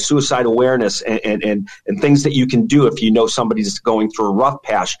suicide awareness and and things that you can do if you know somebody's going through a rough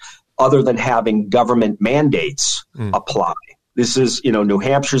patch other than having government mandates apply. This is, New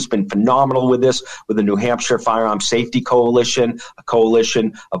Hampshire's been phenomenal with this, with the New Hampshire Firearm Safety Coalition, a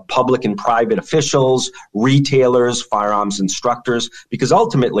coalition of public and private officials, retailers, firearms instructors, because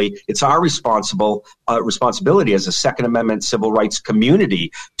ultimately it's our responsibility as a Second Amendment civil rights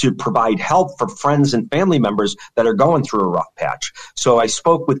community to provide help for friends and family members that are going through a rough patch. So I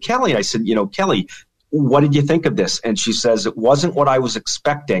spoke with Kelly and I said, Kelly, what did you think of this? And she says, it wasn't what I was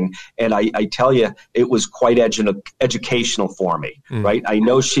expecting. And I tell you, it was quite educational for me, right? I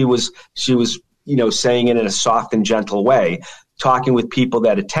know she was, saying it in a soft and gentle way. Talking with people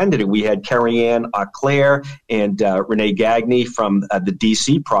that attended it, we had Carrie Ann Claire and Renee Gagne from the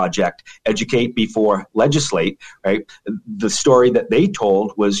DC Project, Educate Before Legislate, right? The story that they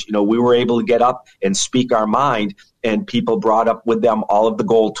told was, we were able to get up and speak our mind, and people brought up with them all of the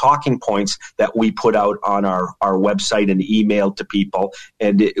gold talking points that we put out on our website and emailed to people.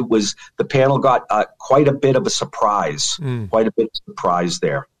 And the panel got quite a bit of a surprise,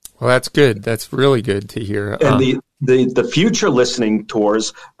 there. Well, that's good. That's really good to hear. And the future listening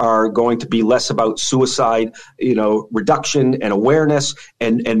tours are going to be less about suicide, reduction and awareness,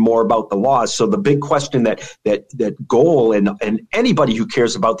 and more about the laws. So the big question that Goal and anybody who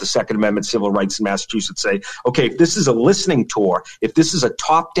cares about the Second Amendment civil rights in Massachusetts say, okay, if this is a listening tour, if this is a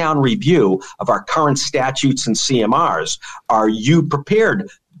top-down review of our current statutes and CMRs, are you prepared,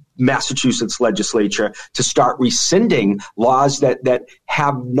 Massachusetts legislature, to start rescinding laws that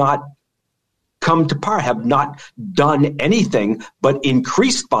have not come to par, have not done anything but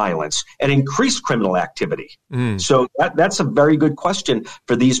increased violence and increased criminal activity? So that's a very good question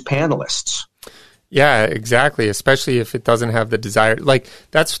for these panelists. Yeah, exactly. Especially if it doesn't have the desired,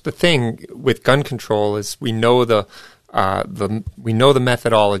 that's the thing with gun control is we know the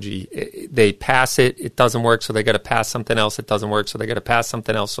methodology. They pass it, it doesn't work, so they got to pass something else. It doesn't work, so they got to pass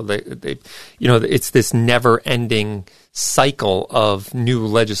something else. So they, it's this never-ending cycle of new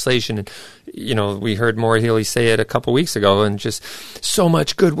legislation. And we heard Maura Healey say it a couple weeks ago, and just so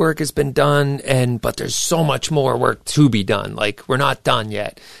much good work has been done, but there's so much more work to be done. We're not done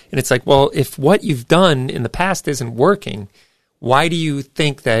yet. And it's like, well, if what you've done in the past isn't working, why do you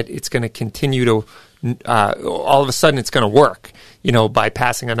think that it's going to continue to all of a sudden it's going to work, by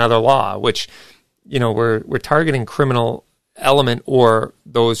passing another law, which, we're targeting criminal element or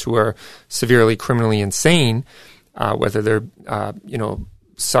those who are severely criminally insane, whether they're,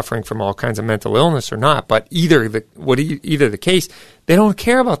 suffering from all kinds of mental illness or not. But either the case, they don't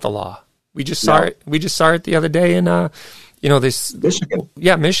care about the law. We just saw it. We just saw it the other day in, this Michigan.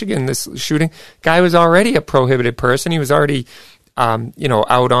 Yeah, Michigan. This shooting guy was already a prohibited person. He was already,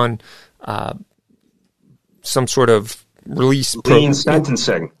 out on some sort of release. Clean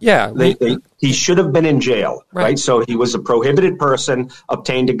sentencing. Yeah. He should have been in jail, right? So he was a prohibited person,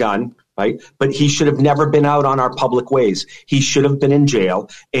 obtained a gun, right? But he should have never been out on our public ways. He should have been in jail,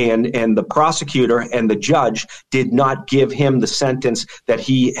 and the prosecutor and the judge did not give him the sentence that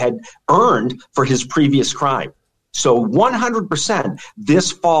he had earned for his previous crime. So 100%,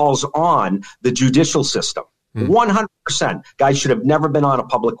 this falls on the judicial system. 100%. Guy should have never been on a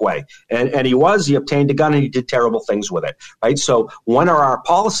public way. And he obtained a gun and he did terrible things with it, right? So when are our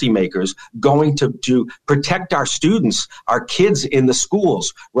policymakers going to protect our students, our kids in the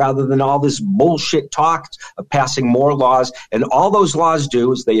schools, rather than all this bullshit talk of passing more laws? And all those laws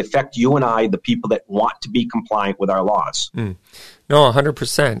do is they affect you and I, the people that want to be compliant with our laws. No,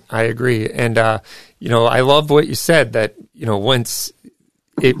 100%. I agree. And, I love what you said that, once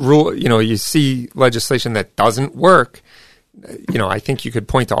you see legislation that doesn't work, I think you could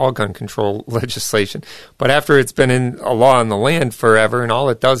point to all gun control legislation. But after it's been in a law in the land forever, and all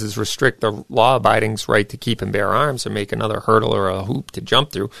it does is restrict the law-abiding's right to keep and bear arms or make another hurdle or a hoop to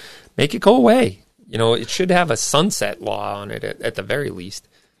jump through, make it go away. It should have a sunset law on it at the very least.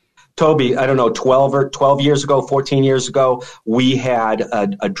 Toby, I don't know, 12 years ago, 14 years ago, we had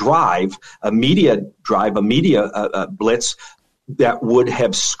a media blitz that would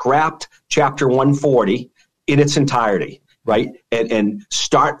have scrapped Chapter 140 in its entirety, right? And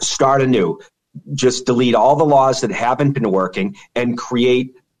start anew. Just delete all the laws that haven't been working and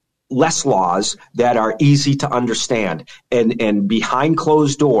create less laws that are easy to understand. And behind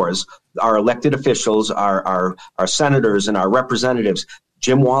closed doors, our elected officials, our senators and our representatives,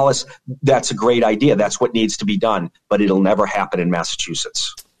 Jim Wallace, that's a great idea. That's what needs to be done, but it'll never happen in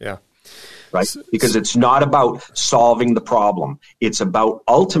Massachusetts. Yeah. Right? Because it's not about solving the problem. It's about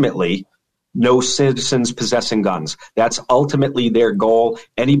ultimately no citizens possessing guns. That's ultimately their goal.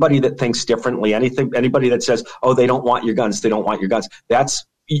 Anybody that thinks differently, anybody that says, oh, they don't want your guns, they don't want your guns, that's,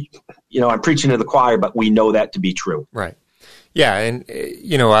 I'm preaching to the choir, but we know that to be true. Right. Yeah. And,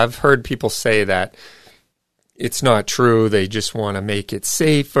 I've heard people say that it's not true. They just want to make it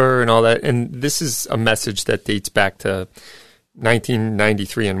safer and all that. And this is a message that dates back to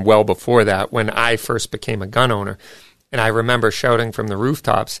 1993 and well before that, when I first became a gun owner. And I remember shouting from the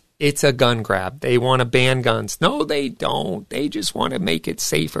rooftops, it's a gun grab. They want to ban guns. No, they don't. They just want to make it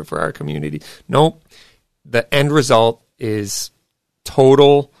safer for our community. Nope. The end result is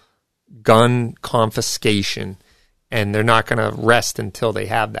total gun confiscation, and they're not going to rest until they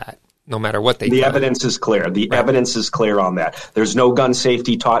have that, no matter what they do. The evidence is clear. The evidence is clear on that. There's no gun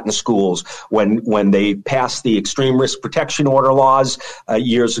safety taught in schools. When they passed the extreme risk protection order laws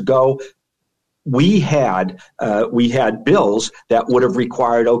years ago, we had bills that would have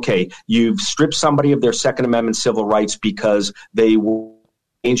required, okay, you've stripped somebody of their Second Amendment civil rights because they were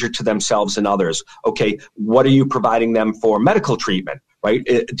a danger to themselves and others. Okay, what are you providing them for medical treatment? Right?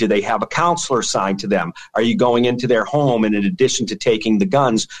 Do they have a counselor assigned to them? Are you going into their home, and in addition to taking the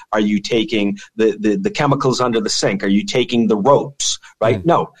guns, are you taking the chemicals under the sink? Are you taking the ropes? Right?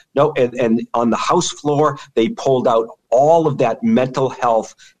 No. And on the House floor, they pulled out all of that mental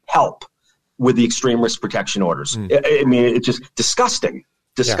health help with the extreme risk protection orders. I mean, it's just disgusting.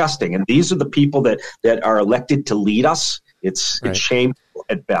 Yeah. And these are the people that are elected to lead us. It's shameful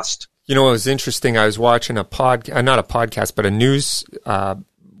at best. It was interesting. I was watching not a podcast, but a news.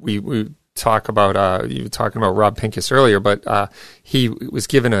 We talk about, you were talking about Rob Pincus earlier, but he was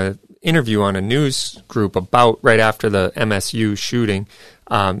given an interview on a news group about right after the MSU shooting,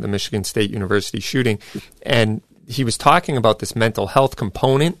 the Michigan State University shooting. And he was talking about this mental health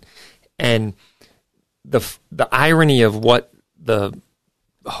component and the irony of what the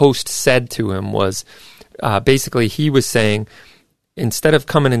host said to him was basically he was saying, instead of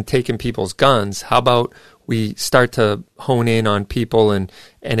coming and taking people's guns, how about we start to hone in on people and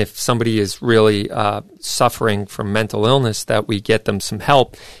if somebody is really suffering from mental illness, that we get them some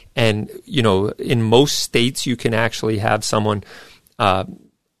help. And, in most states, you can actually have someone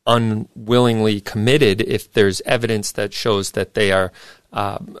unwillingly committed if there's evidence that shows that they are,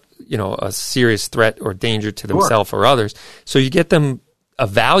 a serious threat or danger to themselves or others. So you get them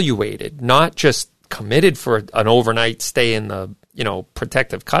evaluated, not just committed for an overnight stay in the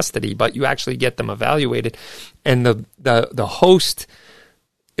protective custody, but you actually get them evaluated. And the host,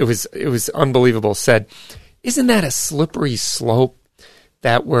 it was unbelievable, said, isn't that a slippery slope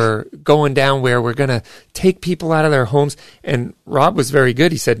that we're going down where we're going to take people out of their homes? And Rob was very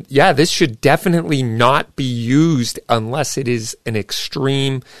good. He said, yeah, this should definitely not be used unless it is an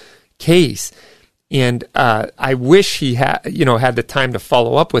extreme case. And I wish he had the time to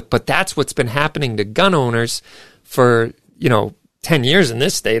follow up with, but that's what's been happening to gun owners for, 10 years in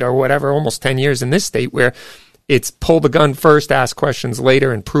this state or whatever, almost 10 years in this state, where it's pull the gun first, ask questions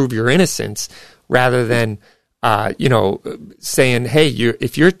later, and prove your innocence, rather than, saying, hey,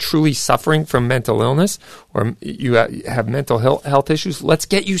 if you're truly suffering from mental illness or you have mental health issues, let's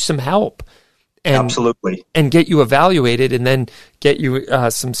get you some help. Absolutely. And get you evaluated and then get you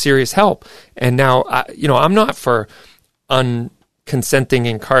some serious help. And now, I'm not for unconsenting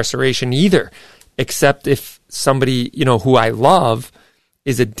incarceration either, except if somebody, who I love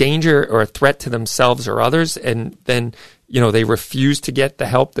is a danger or a threat to themselves or others, and then, they refuse to get the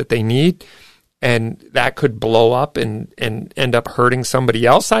help that they need, and that could blow up and end up hurting somebody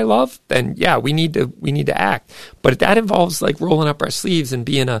else I love, then yeah, we need to act. But that involves like rolling up our sleeves and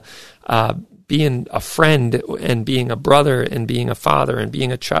being a friend and being a brother and being a father and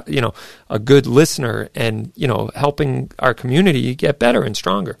being a good listener and, helping our community get better and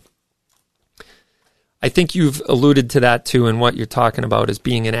stronger. I think you've alluded to that too, and what you're talking about is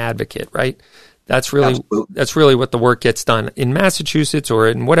being an advocate, right? That's really what the work gets done in Massachusetts or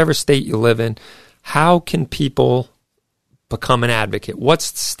in whatever state you live in. How can people become an advocate?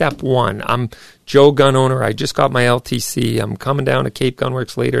 What's step one? I'm Joe, gun owner. I just got my LTC. I'm coming down to Cape Gun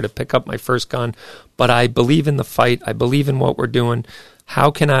Works later to pick up my first gun, but I believe in the fight. I believe in what we're doing. How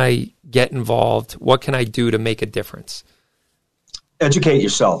can I get involved? What can I do to make a difference? Educate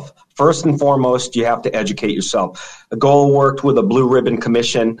yourself. First and foremost, you have to educate yourself. Goal worked with a Blue Ribbon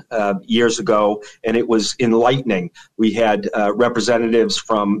Commission years ago, and it was enlightening. We had representatives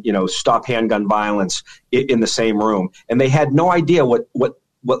from, Stop Handgun Violence in the same room, and they had no idea what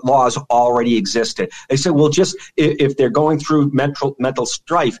laws already existed. They said, well, just if they're going through mental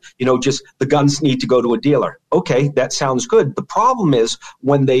strife, just the guns need to go to a dealer. Okay, that sounds good. The problem is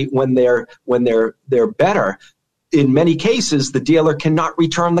when they're better, in many cases, the dealer cannot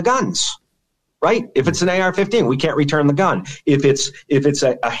return the guns, right? If it's an AR-15, we can't return the gun. If it's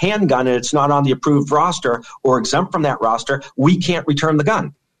a handgun and it's not on the approved roster or exempt from that roster, we can't return the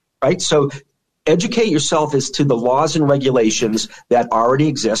gun. right? So educate yourself as to the laws and regulations that already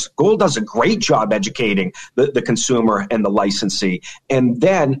exist. Gold does a great job educating the consumer and the licensee. And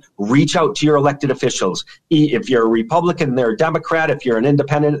then reach out to your elected officials. If you're a Republican, they're a Democrat. If you're an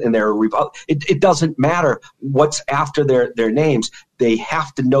independent and they're a Republican, it doesn't matter what's after their names. They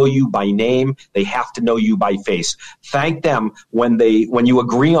have to know you by name. They have to know you by face. Thank them when you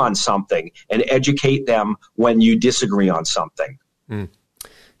agree on something, and educate them when you disagree on something.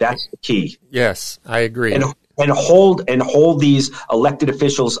 That's the key. Yes, I agree. And hold these elected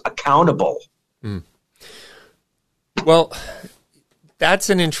officials accountable. Well, that's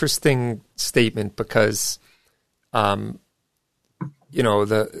an interesting statement because, the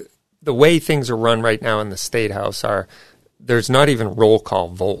way things are run right now in the State House there's not even roll call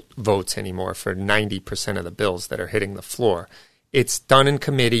votes anymore for 90% of the bills that are hitting the floor. It's done in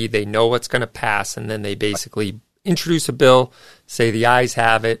committee. They know what's going to pass, and then they basically introduce a bill, say the ayes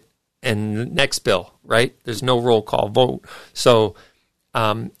have it, and the next bill, right? There's no roll call vote. So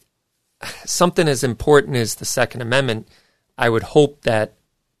something as important as the Second Amendment, I would hope that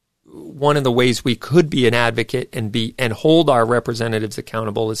one of the ways we could be an advocate and hold our representatives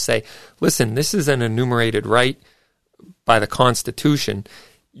accountable is say, listen, this is an enumerated right by the Constitution.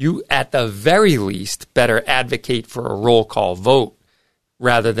 You, at the very least, better advocate for a roll call vote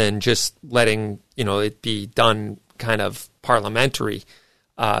rather than just letting it be done kind of parliamentary.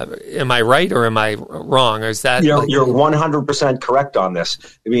 Am I right or am I wrong? Or is that you're 100% correct on this?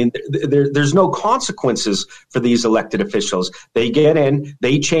 I mean, there's no consequences for these elected officials. They get in,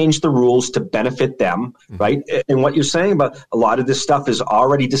 they change the rules to benefit them, right? And what you're saying about a lot of this stuff is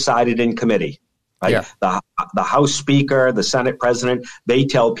already decided in committee. Right? Yeah. The House Speaker, the Senate President, they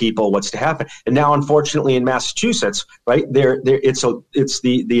tell people what's to happen. And now, unfortunately, in Massachusetts, right, it's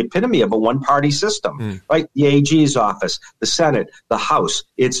the epitome of a one-party system, right? The AG's office, the Senate, the House,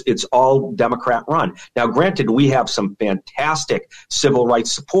 it's all Democrat run. Now, granted, we have some fantastic civil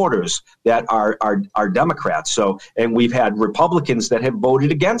rights supporters that are Democrats. So, and we've had Republicans that have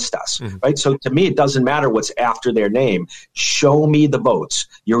voted against us, right? So, to me, it doesn't matter what's after their name. Show me the votes.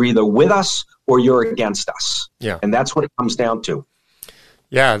 You're either with us or you're against us. Yeah. And that's what it comes down to.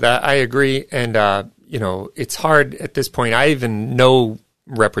 Yeah, I agree. And, it's hard at this point. I even know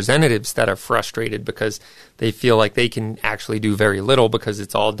representatives that are frustrated because they feel like they can actually do very little because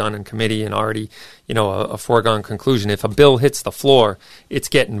it's all done in committee and already, a foregone conclusion. If a bill hits the floor, it's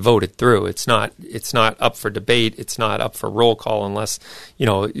getting voted through. It's not up for debate. It's not up for roll call unless,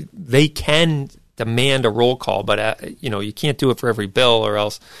 they can demand a roll call, but you can't do it for every bill or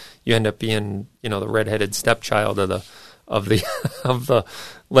else you end up being, the redheaded stepchild of the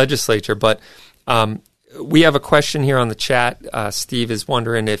legislature. But we have a question here on the chat. Steve is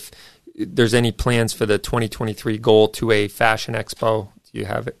wondering if there's any plans for the 2023 Goal 2A Fashion Expo. Do you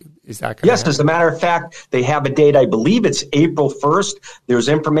have it? Is that going to happen? As a matter of fact, they have a date. I believe it's April 1st. There's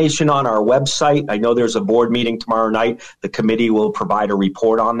information on our website. I know there's a board meeting tomorrow night. The committee will provide a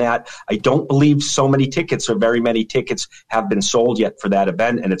report on that. I don't believe so many tickets or very many tickets have been sold yet for that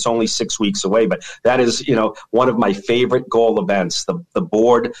event, and it's only 6 weeks away. But that is, one of my favorite Goal events. The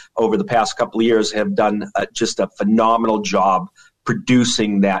board over the past couple of years have done just a phenomenal job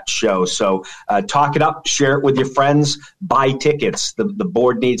producing that show. So talk it up, share it with your friends, buy tickets. The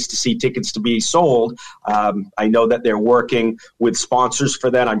board needs to see tickets to be sold. I know that they're working with sponsors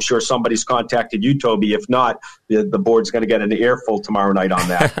for that. I'm sure somebody's contacted you, Toby. If not, the board's going to get an earful tomorrow night on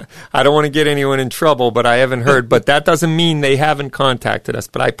that. I don't want to get anyone in trouble, but I haven't heard. But that doesn't mean they haven't contacted us.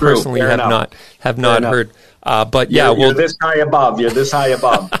 But I personally have not heard. But yeah, you're this high above. You're this high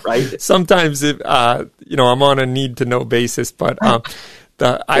above, right? Sometimes, I'm on a need to know basis, but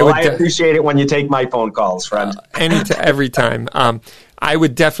I appreciate it when you take my phone calls, friend. Every time. I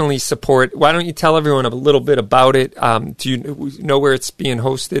would definitely support. Why don't you tell everyone a little bit about it? Do you know where it's being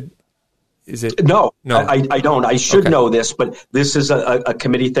hosted? Is it? No. I don't. I should know this, but this is a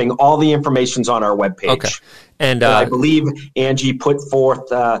committee thing. All the information's on our webpage. Okay. And I believe Angie put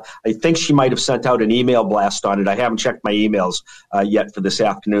forth, I think she might have sent out an email blast on it. I haven't checked my emails yet for this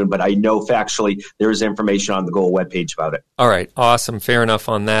afternoon, but I know factually there is information on the Goal webpage about it. All right. Awesome. Fair enough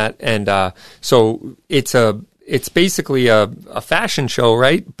on that. And so it's basically a fashion show,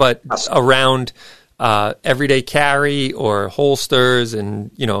 right? But around everyday carry or holsters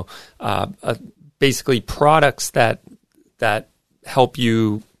and, basically products that help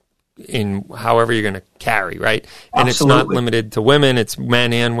you in however you're going to carry, right? And Absolutely. It's not limited to women. It's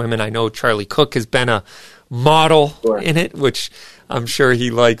men and women. I know Charlie Cook has been a model in it, which I'm sure he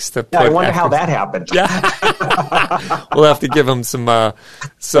likes to put. I wonder how that happened. Yeah. We'll have to give him some. Yeah,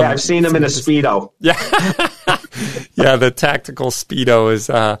 I've seen him in a Speedo. Yeah. Yeah, the tactical Speedo is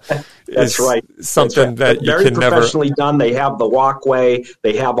that's right. Something that you very can never. Very professionally done. They have the walkway.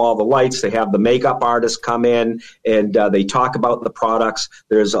 They have all the lights. They have the makeup artists come in and they talk about the products.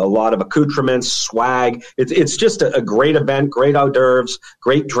 There's a lot of accoutrements, swag. It's just a great event, great hors d'oeuvres,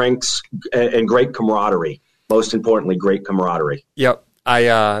 great drinks, and great camaraderie. Most importantly, great camaraderie. Yep,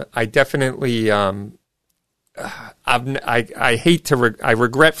 I definitely. I hate to. I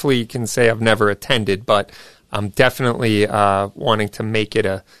regretfully can say I've never attended, but I'm definitely wanting to make it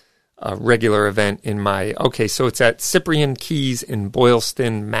a regular event in my. Okay, so it's at Cyprian Keys in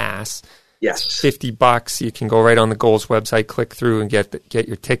Boylston, Mass. Yes, $50. You can go right on the Goals website, click through, and get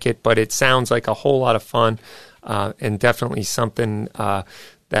your ticket. But it sounds like a whole lot of fun, and definitely something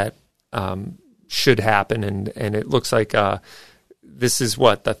that should happen. And it looks like this is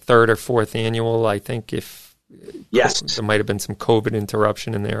the third or fourth annual. I think yes, there might have been some COVID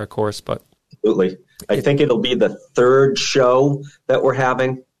interruption in there, of course, but absolutely. I think it'll be the third show that we're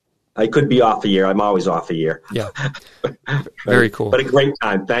having. I could be off a year. I'm always off a year. Yeah. Very cool. But a great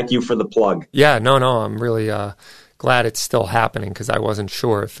time. Thank you for the plug. Yeah, no. I'm really glad it's still happening because I wasn't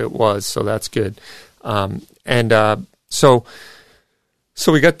sure if it was, so that's good. So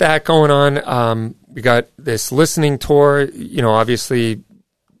we got that going on. We got this listening tour. Obviously,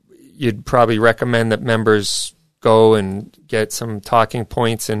 you'd probably recommend that members go and get some talking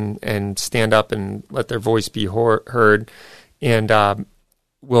points and stand up and let their voice be heard. And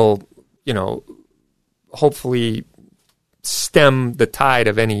will, hopefully stem the tide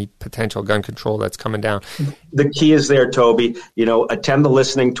of any potential gun control that's coming down. The key is there, Toby. Attend the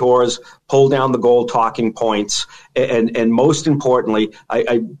listening tours, pull down the goal talking points, and most importantly,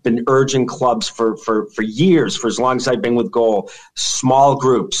 I've been urging clubs for years, for as long as I've been with Goal, small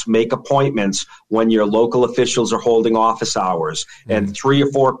groups, make appointments when your local officials are holding office hours, and 3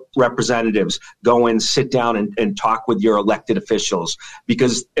 or 4 representatives go in, sit down, and talk with your elected officials.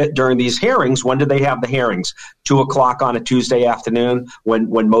 Because during these hearings, when do they have the hearings? 2:00 on a Tuesday afternoon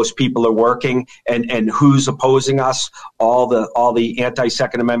when most people are working, and who's opposing us? All the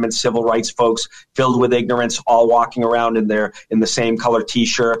anti-Second Amendment civil rights folks filled with ignorance, all walking around in the same color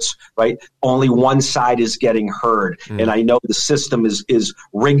T-shirts, right? Only one side is getting heard, and I know the system is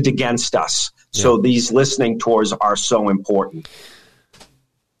rigged against us. Yeah. So these listening tours are so important.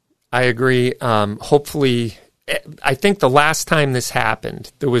 I agree. Hopefully, I think the last time this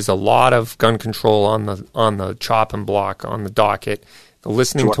happened, there was a lot of gun control on the chopping block, on the docket. The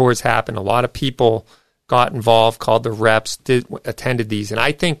listening tours happened. A lot of people got involved, called the reps, attended these. And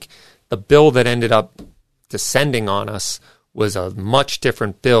I think the bill that ended up descending on us was a much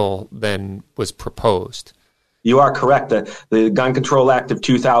different bill than was proposed. You are correct. The Gun Control Act of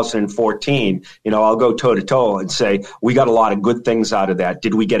 2014, I'll go toe-to-toe and say we got a lot of good things out of that.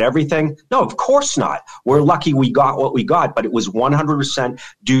 Did we get everything? No, of course not. We're lucky we got what we got, but it was 100%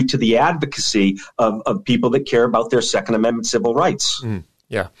 due to the advocacy of people that care about their Second Amendment civil rights.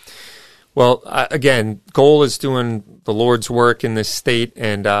 Yeah. Well, again, Goal is doing the Lord's work in this state,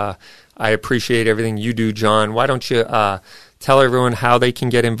 and I appreciate everything you do, John. Why don't you tell everyone how they can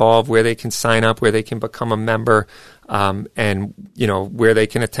get involved, where they can sign up, where they can become a member, and where they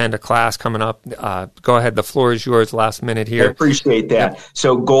can attend a class coming up. Go ahead. The floor is yours. Last minute here. I appreciate that. Yep.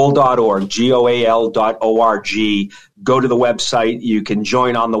 So goal.org, GOAL.org. Go to the website. You can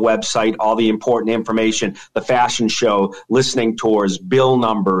join on the website, all the important information, the fashion show, listening tours, bill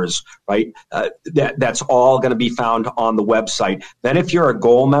numbers, right? That's all going to be found on the website. Then if you're a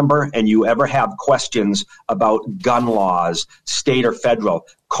Goal member and you ever have questions about gun laws, state or federal,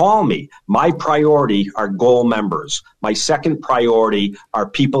 call me. My priority are Goal members. My second priority are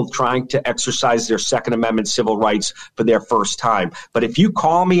people trying to exercise their Second Amendment civil rights for their first time. But if you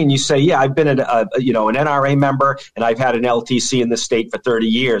call me and you say, yeah, I've been an NRA member and I've had an LTC in the state for 30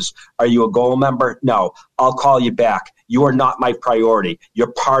 years. Are you a Goal member? No. I'll call you back. You are not my priority.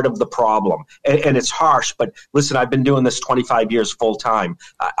 You're part of the problem. And it's harsh, but listen, I've been doing this 25 years full time.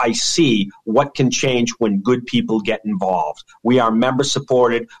 I see what can change when good people get involved. We are member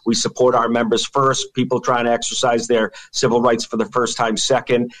supported. We support our members first, people trying to exercise their civil rights for the first time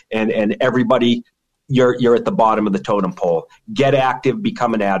second, and everybody, you're at the bottom of the totem pole. Get active,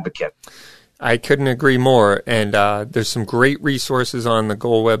 become an advocate. I couldn't agree more. And there's some great resources on the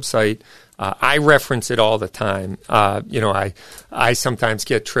Goal website. I reference it all the time. I sometimes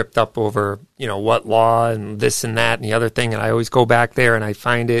get tripped up over, what law and this and that and the other thing, and I always go back there and I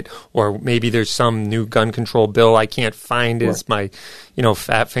find it, or maybe there's some new gun control bill I can't find as my,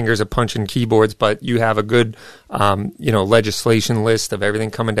 fat fingers are punching keyboards, but you have a good, legislation list of everything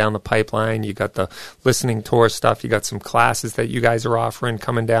coming down the pipeline. You got the listening tour stuff. You got some classes that you guys are offering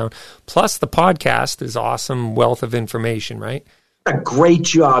coming down. Plus the podcast is awesome wealth of information, right? A great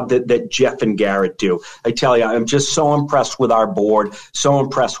job that Jeff and Garrett do. I tell you, I'm just so impressed with our board, so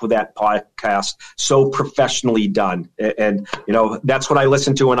impressed with that podcast, so professionally done. And, that's what I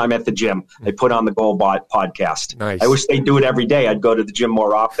listen to when I'm at the gym. I put on the Goalbot podcast. Nice. I wish they'd do it every day. I'd go to the gym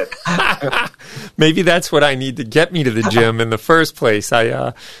more often. Maybe that's what I need to get me to the gym in the first place.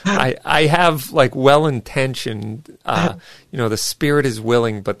 I have like well-intentioned, the spirit is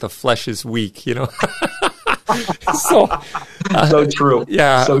willing, but the flesh is weak, So true.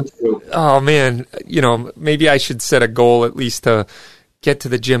 Yeah. So true. Oh man, maybe I should set a goal at least to get to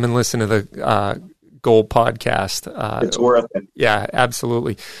the gym and listen to the Goal podcast. It's worth it. Yeah,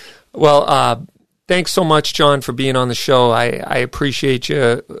 absolutely. Well, thanks so much, John, for being on the show. I appreciate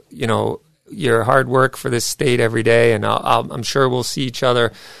you. Your hard work for this state every day, and I'm sure we'll see each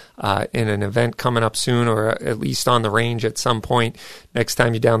other in an event coming up soon, or at least on the range at some point. Next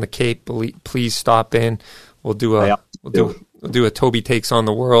time you're down the Cape, please stop in. We'll do a Toby Takes on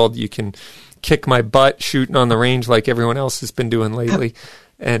the World. You can kick my butt shooting on the range like everyone else has been doing lately.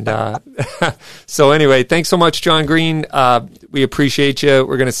 And so anyway, thanks so much, John Green. We appreciate you.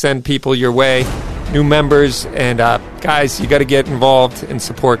 We're going to send people your way, new members. And guys, you got to get involved and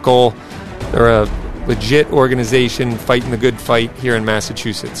support Goal. They're a legit organization fighting the good fight here in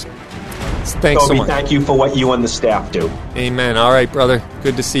Massachusetts. Thanks Toby, so much. Thank you for what you and the staff do. Amen. All right, brother.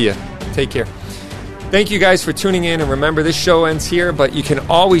 Good to see you. Take care. Thank you guys for tuning in, and remember, this show ends here, but you can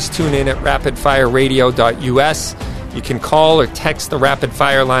always tune in at rapidfireradio.us. You can call or text the Rapid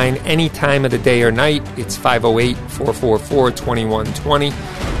Fire line any time of the day or night. It's 508-444-2120.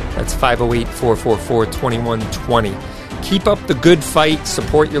 That's 508-444-2120. Keep up the good fight,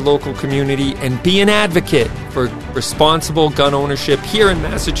 support your local community, and be an advocate for responsible gun ownership here in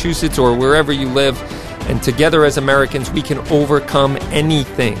Massachusetts or wherever you live. And together as Americans, we can overcome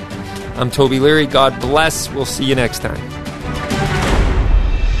anything. I'm Toby Leary. God bless. We'll see you next time.